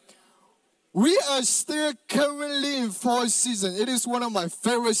 amen. We are still currently in fall season. It is one of my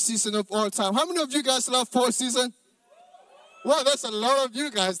favorite seasons of all time. How many of you guys love fall season? Well, that's a lot of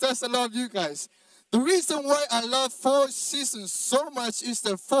you guys. That's a lot of you guys. The reason why I love fall season so much is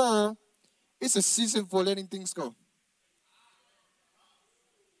that fall is a season for letting things go.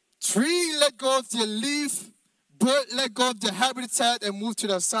 Tree let go of their leaf, bird let go of their habitat and move to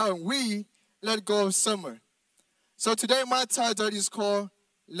the south, and we let go of summer. So today my title is called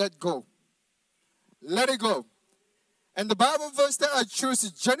Let Go. Let it go. And the Bible verse that I choose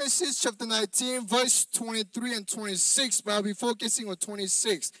is Genesis chapter 19, verse 23 and 26, but I'll be focusing on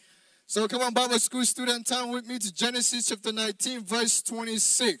 26. So come on, Bible school student, turn with me to Genesis chapter 19, verse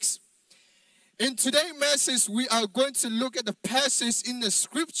 26. In today's message, we are going to look at the passage in the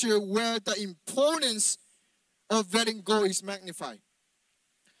scripture where the importance of letting go is magnified.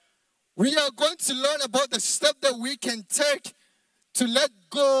 We are going to learn about the step that we can take to let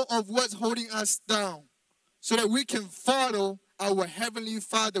go of what's holding us down so that we can follow our Heavenly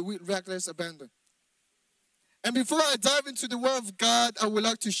Father with reckless abandon. And before I dive into the Word of God, I would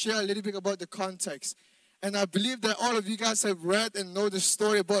like to share a little bit about the context. And I believe that all of you guys have read and know the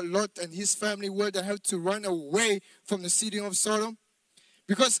story about Lot and his family where they have to run away from the city of Sodom.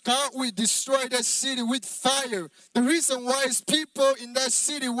 Because God will destroy that city with fire. The reason why is people in that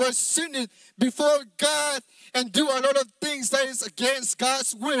city were sinning before God and do a lot of things that is against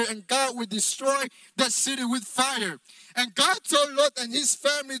God's will. And God will destroy that city with fire. And God told Lot and his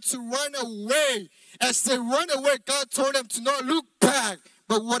family to run away. As they run away, God told them to not look back.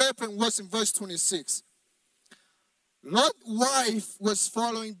 But what happened was in verse 26. Lot's wife was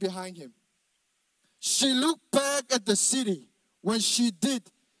following behind him. She looked back at the city. When she did,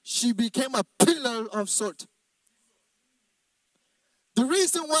 she became a pillar of salt. The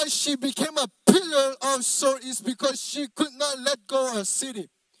reason why she became a pillar of salt is because she could not let go of a city.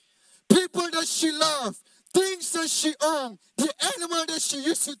 People that she loved, things that she owned, the animal that she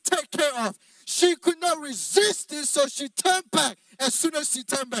used to take care of. She could not resist it, so she turned back. As soon as she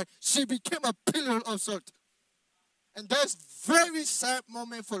turned back, she became a pillar of salt. And that's very sad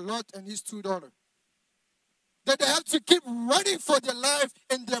moment for Lot and his two daughters. That they have to keep running for their life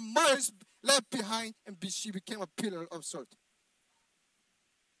and their mothers left behind, and she became a pillar of salt.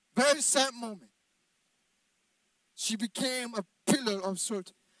 Very sad moment. She became a pillar of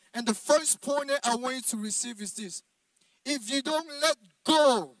salt. And the first point that I want you to receive is this. If you don't let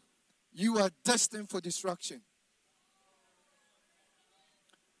go, you are destined for destruction.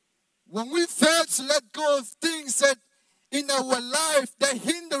 When we fail to let go of things that in our life that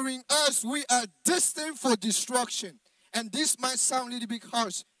hindering us, we are destined for destruction. And this might sound a little bit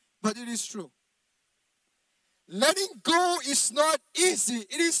harsh, but it is true. Letting go is not easy.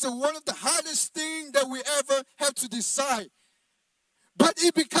 It is one of the hardest things that we ever have to decide. But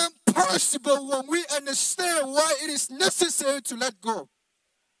it becomes possible when we understand why it is necessary to let go.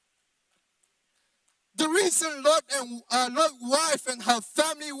 The reason Lot and Lot's wife and her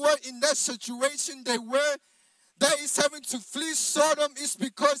family were in that situation they were, that is having to flee Sodom, is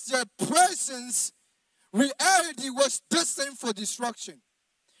because their presence, reality was destined for destruction.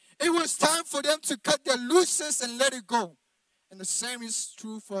 It was time for them to cut their looses and let it go. And the same is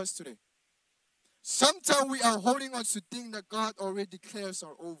true for us today. Sometimes we are holding on to things that God already declares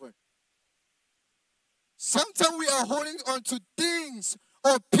are over. Sometimes we are holding on to things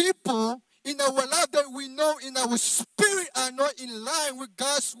or people in our life that we know in our spirit are not in line with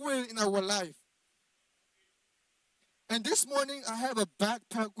God's will in our life. And this morning I have a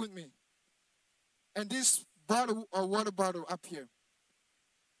backpack with me. And this bottle or water bottle up here.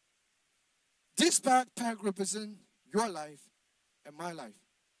 This backpack represents your life and my life.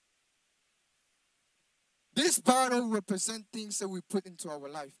 This bottle represents things that we put into our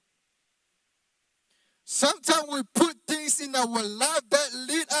life. Sometimes we put things in our life that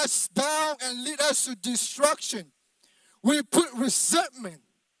lead us down and lead us to destruction. We put resentment.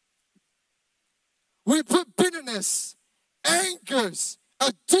 We put bitterness, angers,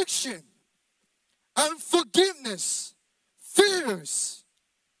 addiction, unforgiveness, fears.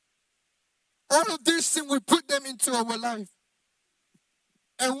 All of these things, we put them into our life.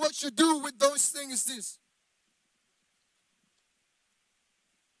 And what you do with those things is this.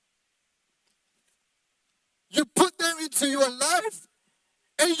 You put them into your life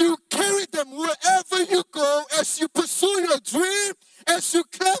and you carry them wherever you go as you pursue your dream, as you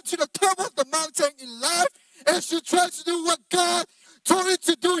climb to the top of the mountain in life, as you try to do what God told you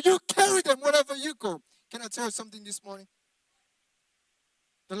to do, you carry them wherever you go. Can I tell you something this morning?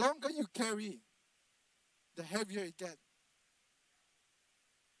 The longer you carry, the heavier it gets.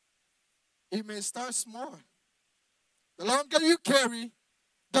 It may start small. The longer you carry,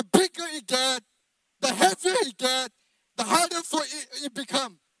 the bigger it gets, the heavier it gets, the harder for it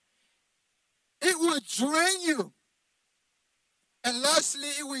becomes. It will drain you. And lastly,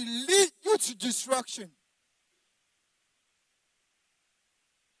 it will lead you to destruction.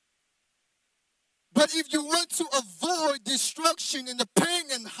 But if you want to avoid destruction and the pain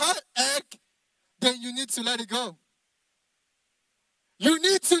and heartache, then you need to let it go. You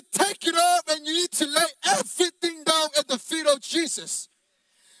need to take it up and you need to lay everything down at the feet of Jesus.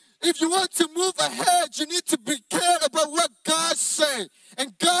 If you want to move ahead, you need to be cared about what God said.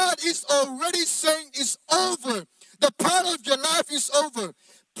 And God is already saying it's over. The part of your life is over.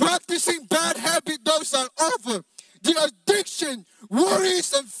 Practicing bad habits, those are over. The addiction,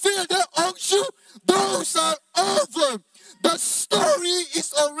 worries, and fear that owns you, those are over. The story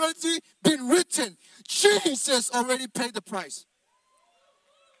is already been written. Jesus already paid the price.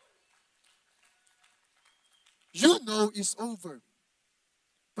 You know it's over.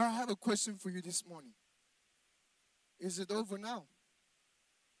 But I have a question for you this morning. Is it over now?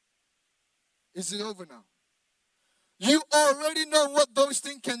 Is it over now? You already know what those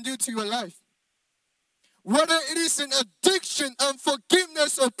things can do to your life. Whether it is an addiction,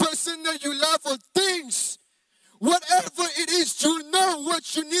 unforgiveness, or person that you love, or things, whatever it is, you know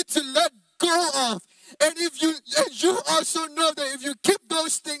what you need to let go of. And you also know that if you keep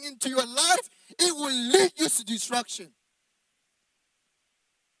those things into your life, it will lead you to destruction.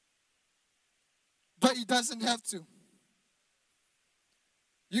 But it doesn't have to.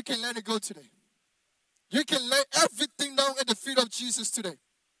 You can let it go today. You can lay everything down at the feet of Jesus today.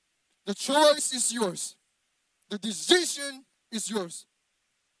 The choice is yours. The decision is yours.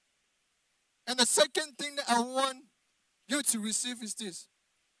 And the second thing that I want you to receive is this.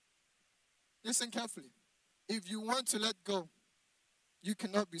 Listen carefully. If you want to let go, you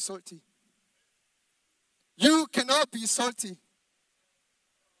cannot be salty. You cannot be salty.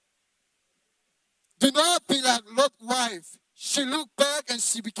 Do not be like Lot's wife. She looked back and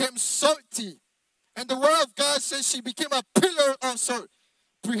she became salty. And the word of God says she became a pillar of salt.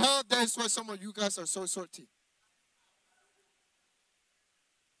 Perhaps that's why some of you guys are so salty.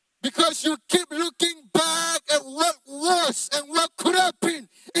 Because you keep looking back at what was and what could have been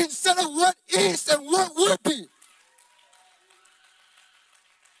instead of what is and what will be.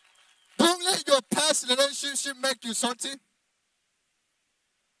 Don't let your past relationship make you salty.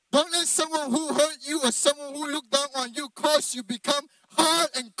 Don't let someone who hurt you or someone who looked down on you cause you become hard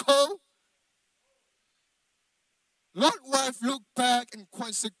and cold. Lot's wife looked back and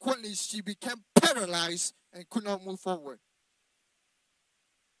consequently she became paralyzed and could not move forward.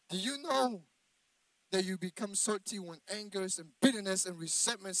 Do you know that you become salty when anger and bitterness and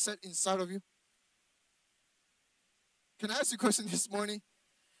resentment set inside of you? Can I ask you a question this morning?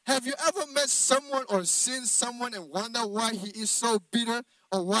 Have you ever met someone or seen someone and wonder why he is so bitter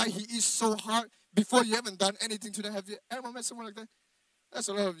or why he is so hard before you haven't done anything to them? Have you ever met someone like that? That's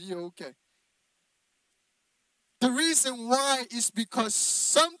a lot of you, okay. The reason why is because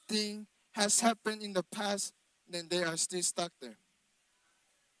something has happened in the past, then they are still stuck there.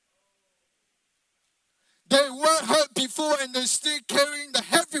 They were hurt before and they're still carrying the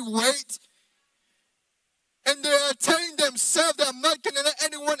heavy weight. And they are telling themselves that I'm not going to let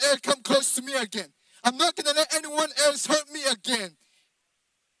anyone else come close to me again. I'm not going to let anyone else hurt me again.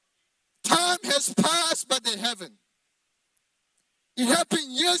 Time has passed, but they haven't. It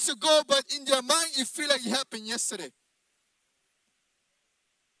happened years ago, but in their mind, it feels like it happened yesterday.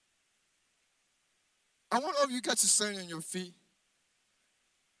 I want all of you guys to stand on your feet.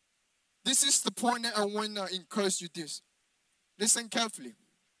 This is the point that I want to encourage you this. Listen carefully.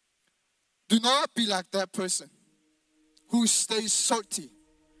 Do not be like that person who stays salty.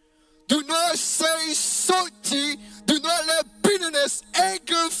 Do not stay salty. Do not let bitterness,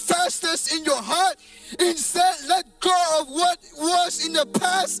 anger, festers in your heart. Instead, let go of what was in the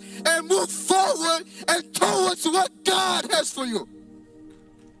past and move forward and towards what God has for you.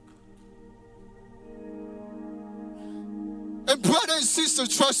 And brother and sister,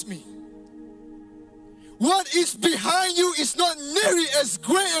 trust me. What is behind you is not nearly as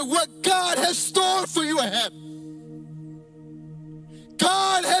great as what God has stored for you ahead.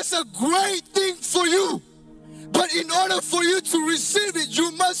 God has a great thing for you. But in order for you to receive it,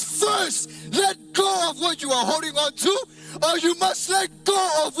 you must first let go of what you are holding on to, or you must let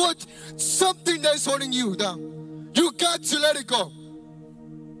go of something that is holding you down. You got to let it go.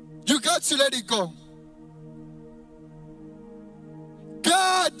 You got to let it go.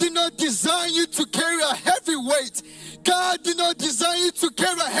 God did not design you to carry a heavy weight. God did not design you to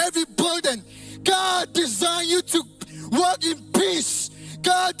carry a heavy burden. God designed you to walk in peace.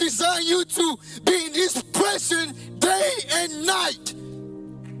 God designed you to be in His presence day and night.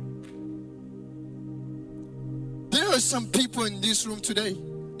 There are some people in this room today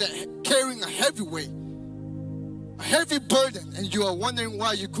that are carrying a heavy weight, a heavy burden, and you are wondering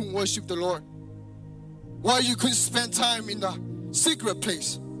why you couldn't worship the Lord, why you couldn't spend time in the secret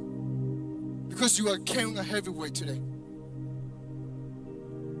place. because you are carrying a heavy weight today.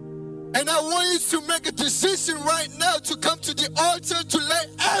 And I want you to make a decision right now to come to the altar to lay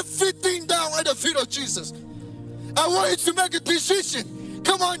everything down at the feet of Jesus. I want you to make a decision.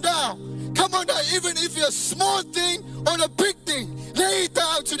 Come on down. Come on down. Even if you're a small thing or a big thing, lay it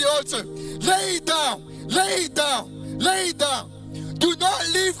down to the altar. Lay it down. Lay it down. Lay it down. Do not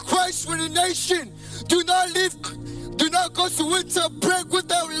leave Christ with a nation. Do not go to winter break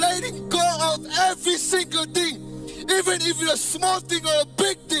without letting go of every single thing. Even if you're a small thing or a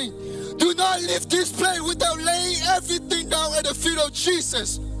big thing, do not leave this place without laying everything down at the feet of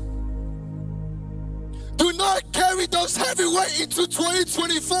Jesus. Do not carry those heavy weight into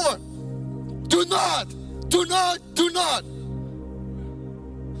 2024. Do not.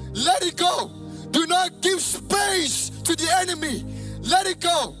 Let it go. Do not give space to the enemy. Let it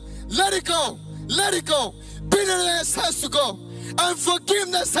go. Let it go. Let it go. Bitterness has to go.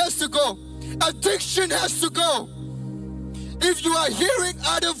 Unforgiveness has to go. Addiction has to go. If you are hearing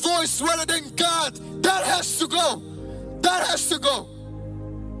other voice rather than God, that has to go. That has to go.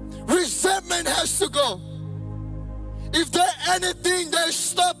 Resentment has to go. If there's anything that is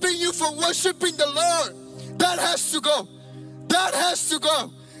stopping you from worshiping the Lord, that has to go. That has to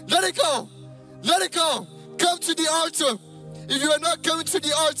go. Let it go. Let it go. Come to the altar. If you are not coming to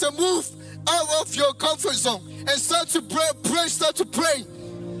the altar, move out of your comfort zone and start to pray. Start to pray.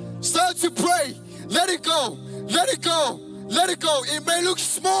 Start to pray. Let it go. Let it go. Let it go. It may look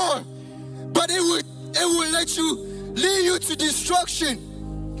small, but it will lead you to destruction.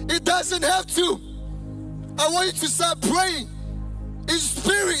 It doesn't have to. I want you to start praying in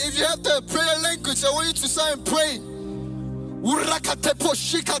spirit. If you have the prayer language, I want you to start praying.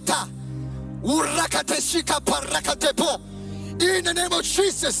 In the name of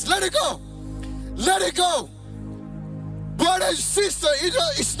Jesus, let it go. Let it go. Brother and sister,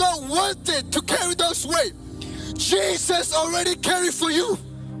 it's not worth it to carry those weight. Jesus already carried for you.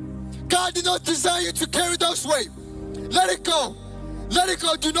 God did not design you to carry those weight. Let it go. Let it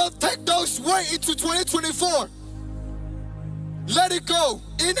go. Do not take those weight into 2024. Let it go.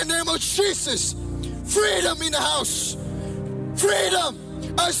 In the name of Jesus. Freedom in the house. Freedom.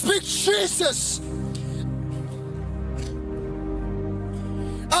 I speak Jesus.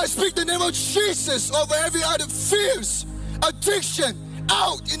 I speak the name of Jesus over every other fears, addiction,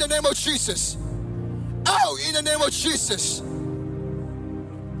 out in the name of Jesus. Out in the name of Jesus.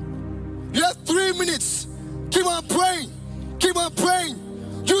 You have 3 minutes. Keep on praying. Keep on praying.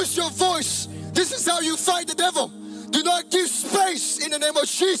 Use your voice. This is how you fight the devil. Do not give space in the name of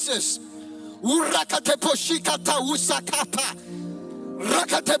Jesus.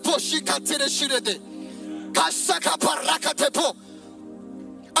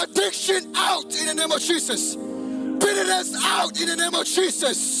 Addiction out in the name of Jesus. Bitterness out in the name of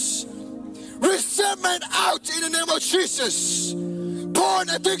Jesus. Resentment out in the name of Jesus. Porn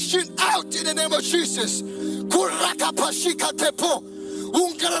addiction out in the name of Jesus.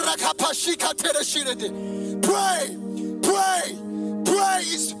 Pray, pray, pray.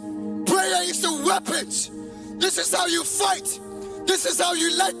 Prayer is the weapons. This is how you fight. This is how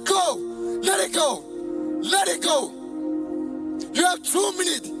you let go. Let it go. Let it go. You have 2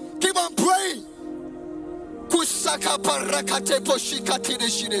 minutes. Keep on praying.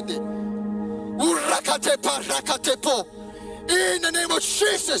 In the name of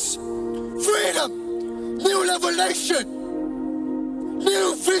Jesus, freedom, new revelation,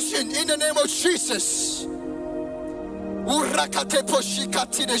 new vision in the name of Jesus.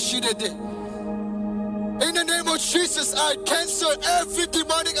 In the name of Jesus, I cancel every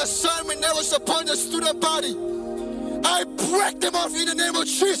demonic assignment that was upon the student body. I break them off in the name of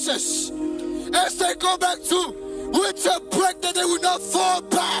Jesus. As they go back to winter break, that they will not fall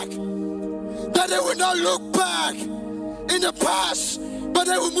back, that they will not look back in the past, but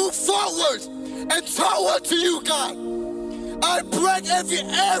they will move forward and toward to you, God. I break every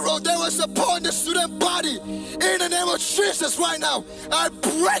arrow that was upon the student body in the name of Jesus right now. I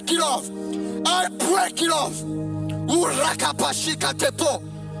break it off. I break it off. In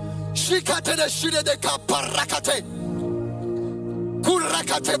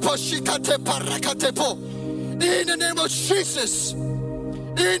the name of Jesus.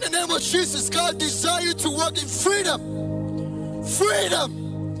 In the name of Jesus, God desires you to walk in freedom.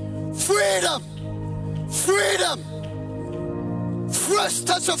 Freedom. Freedom. Freedom. Fresh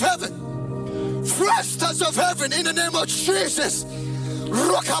touch of heaven. Fresh touch of heaven in the name of Jesus. In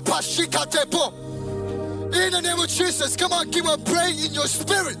the name of Jesus. Come on, keep on praying in your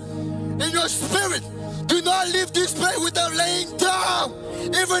spirit. In your spirit. Do not leave this place without laying down.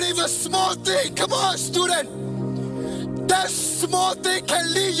 Even if a small thing. Come on, student. That small thing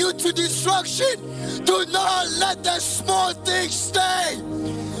can lead you to destruction. Do not let that small thing stay.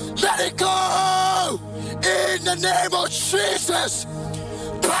 Let it go in the name of Jesus.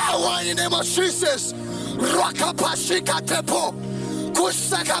 Power in the name of Jesus. Rakapashikatepo.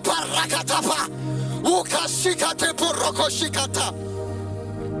 Kusakapa rakatapa. Ukashikatepo rokoshikata.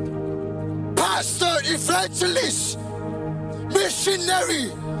 Pastor, evangelist,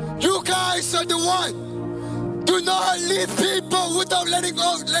 missionary, you guys are the one. Do not leave people without letting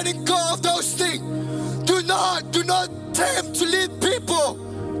go of those things. Do not attempt to lead people.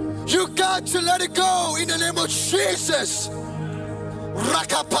 You got to let it go in the name of Jesus.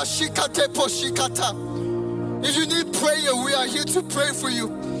 If you need prayer, we are here to pray for you.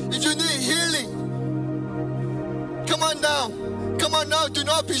 If you need healing, come on now. Come on now. Do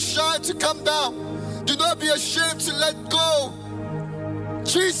not be shy to come down. Do not be ashamed to let go.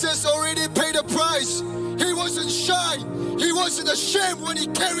 Jesus already paid the price. He wasn't shy. He wasn't ashamed when he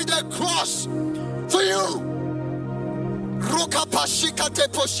carried that cross for you.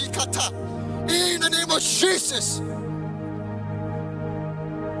 In the name of Jesus.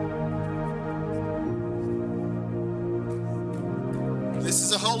 This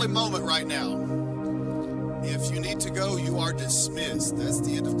is a holy moment right now. If you need to go, you are dismissed. That's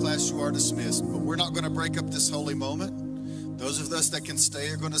the end of class. You are dismissed. But we're not going to break up this holy moment. Those of us that can stay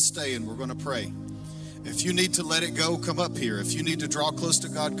are going to stay, and we're going to pray. If you need to let it go, come up here. If you need to draw close to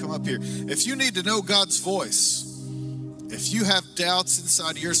God, come up here. If you need to know God's voice, if you have doubts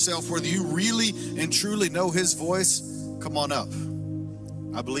inside of yourself whether you really and truly know His voice, come on up.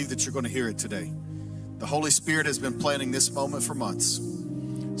 I believe that you're going to hear it today. The Holy Spirit has been planning this moment for months,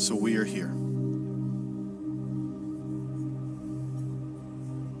 so we are here.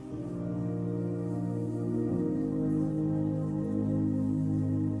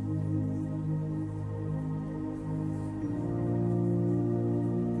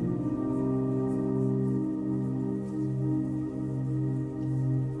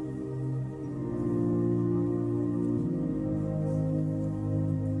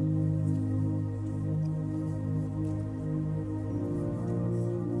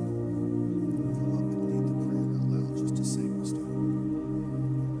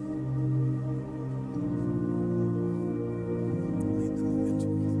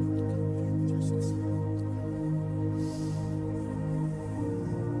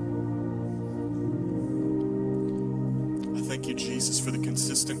 Thank you, Jesus, for the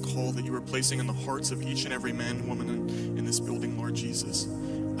consistent call that you are placing in the hearts of each and every man and woman in this building, Lord Jesus.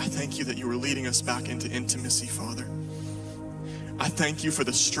 I thank you that you are leading us back into intimacy, Father. I thank you for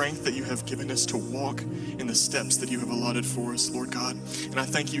the strength that you have given us to walk in the steps that you have allotted for us, Lord God. And I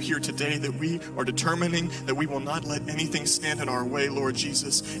thank you here today that we are determining that we will not let anything stand in our way, Lord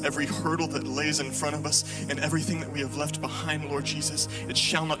Jesus. Every hurdle that lays in front of us and everything that we have left behind, Lord Jesus, it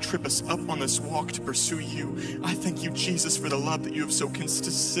shall not trip us up on this walk to pursue you. I thank you, Jesus, for the love that you have so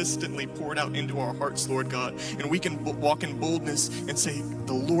consistently poured out into our hearts, Lord God. And we can walk in boldness and say,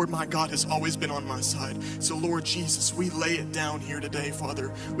 the Lord my God has always been on my side. So, Lord Jesus, we lay it down here today,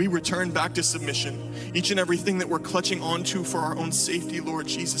 Father. We return back to submission. Each and everything that we're clutching onto for our own safety, Lord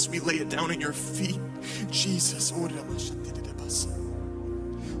Jesus, we lay it down at your feet. Jesus.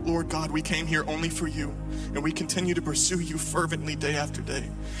 Lord God, we came here only for you, and we continue to pursue you fervently day after day.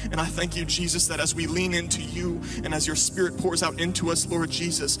 And I thank you, Jesus, that as we lean into you and as your Spirit pours out into us, Lord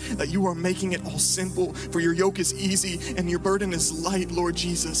Jesus, that you are making it all simple, for your yoke is easy and your burden is light, Lord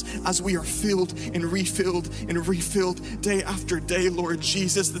Jesus, as we are filled and refilled day after day, Lord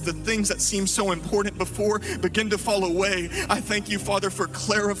Jesus, that the things that seemed so important before begin to fall away. I thank you, Father, for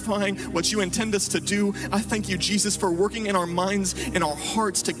clarifying what you intend us to do. I thank you, Jesus, for working in our minds and our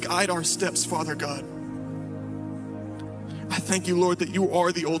hearts to guide our steps, Father God. I thank you, Lord, that you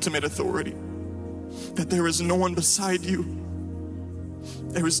are the ultimate authority, that there is no one beside you.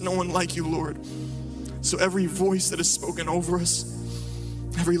 There is no one like you, Lord. So every voice that is spoken over us,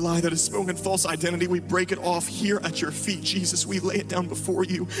 every lie that is spoken, false identity, we break it off here at your feet, Jesus. We lay it down before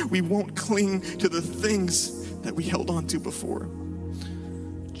you. We won't cling to the things that we held on to before.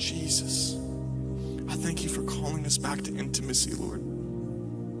 Jesus, I thank you for calling us back to intimacy, Lord.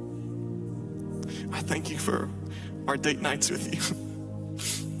 I thank you for our date nights with you,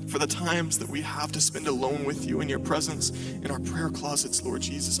 for the times that we have to spend alone with you in your presence in our prayer closets, Lord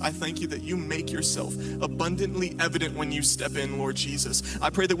Jesus. I thank you that you make yourself abundantly evident when you step in, Lord Jesus. I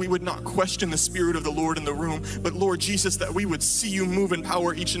pray that we would not question the Spirit of the Lord in the room, but Lord Jesus, that we would see you move in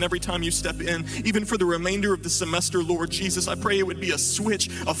power each and every time you step in, even for the remainder of the semester, Lord Jesus. I pray it would be a switch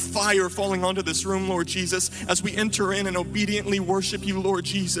of fire falling onto this room, Lord Jesus, as we enter in and obediently worship you, Lord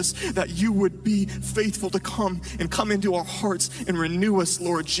Jesus, that you would be faithful to come into our hearts and renew us,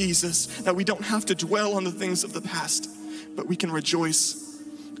 Lord Jesus, that we don't have to dwell on the things of the past, but we can rejoice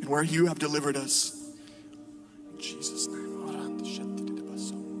in where you have delivered us. In Jesus' name.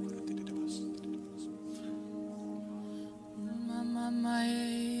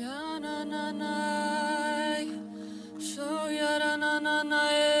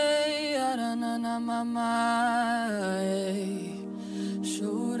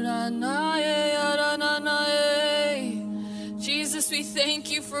 Jesus, we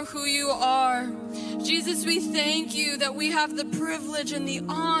thank you for who you are. Jesus, we thank you that we have the privilege and the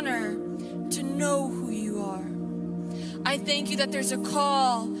honor to know who you are. I thank you that there's a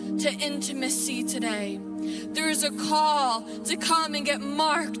call to intimacy today. There is a call to come and get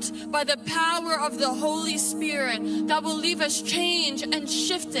marked by the power of the Holy Spirit that will leave us changed and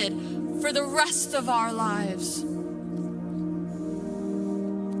shifted for the rest of our lives.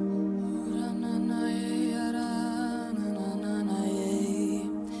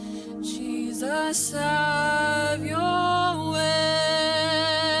 Jesus, have your way.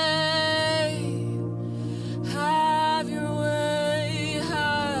 Have your way,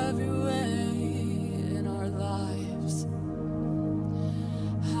 have your way in our lives.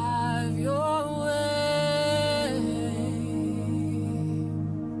 Have your way.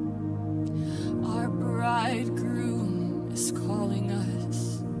 Our bridegroom is calling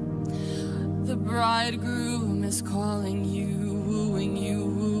us. The bridegroom is calling you, wooing you,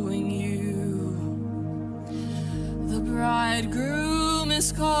 wooing you. The bridegroom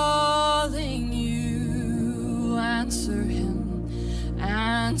is calling you. Answer him,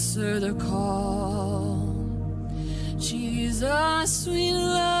 answer the call. Jesus, we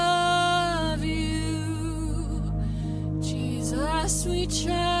love you. Jesus, we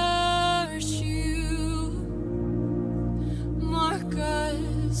cherish you. Mark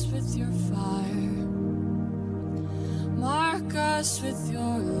us with your fire. Mark us with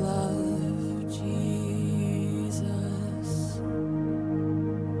your love, Jesus.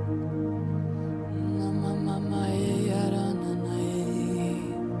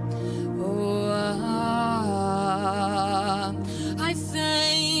 I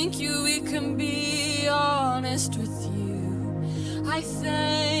thank you we can be honest with you. I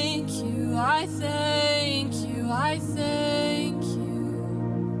thank you, I thank you, I thank you.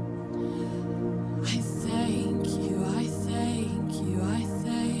 I thank you, I thank you, I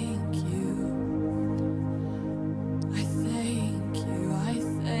thank you. I thank you, I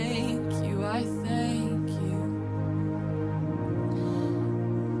thank you, I thank you.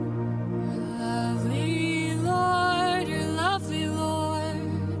 You're lovely, Lord, you're lovely, Lord.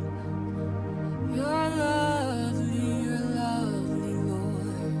 You're lovely,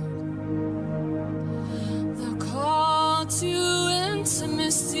 Lord. The call to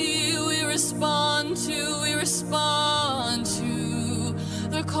intimacy we respond to, we respond to.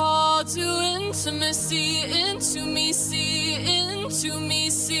 The call to intimacy, intimacy.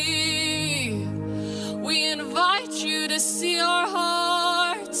 We invite you to see our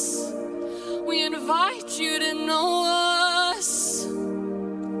hearts. We invite you to know us.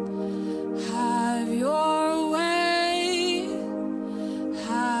 Have your way.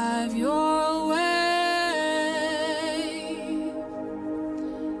 Have your way.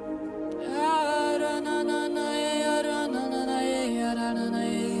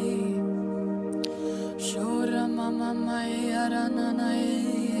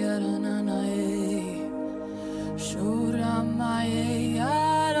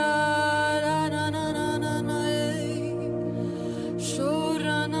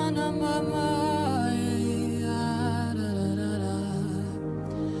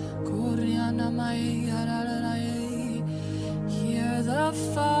 Hear the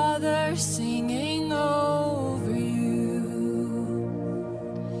Father singing.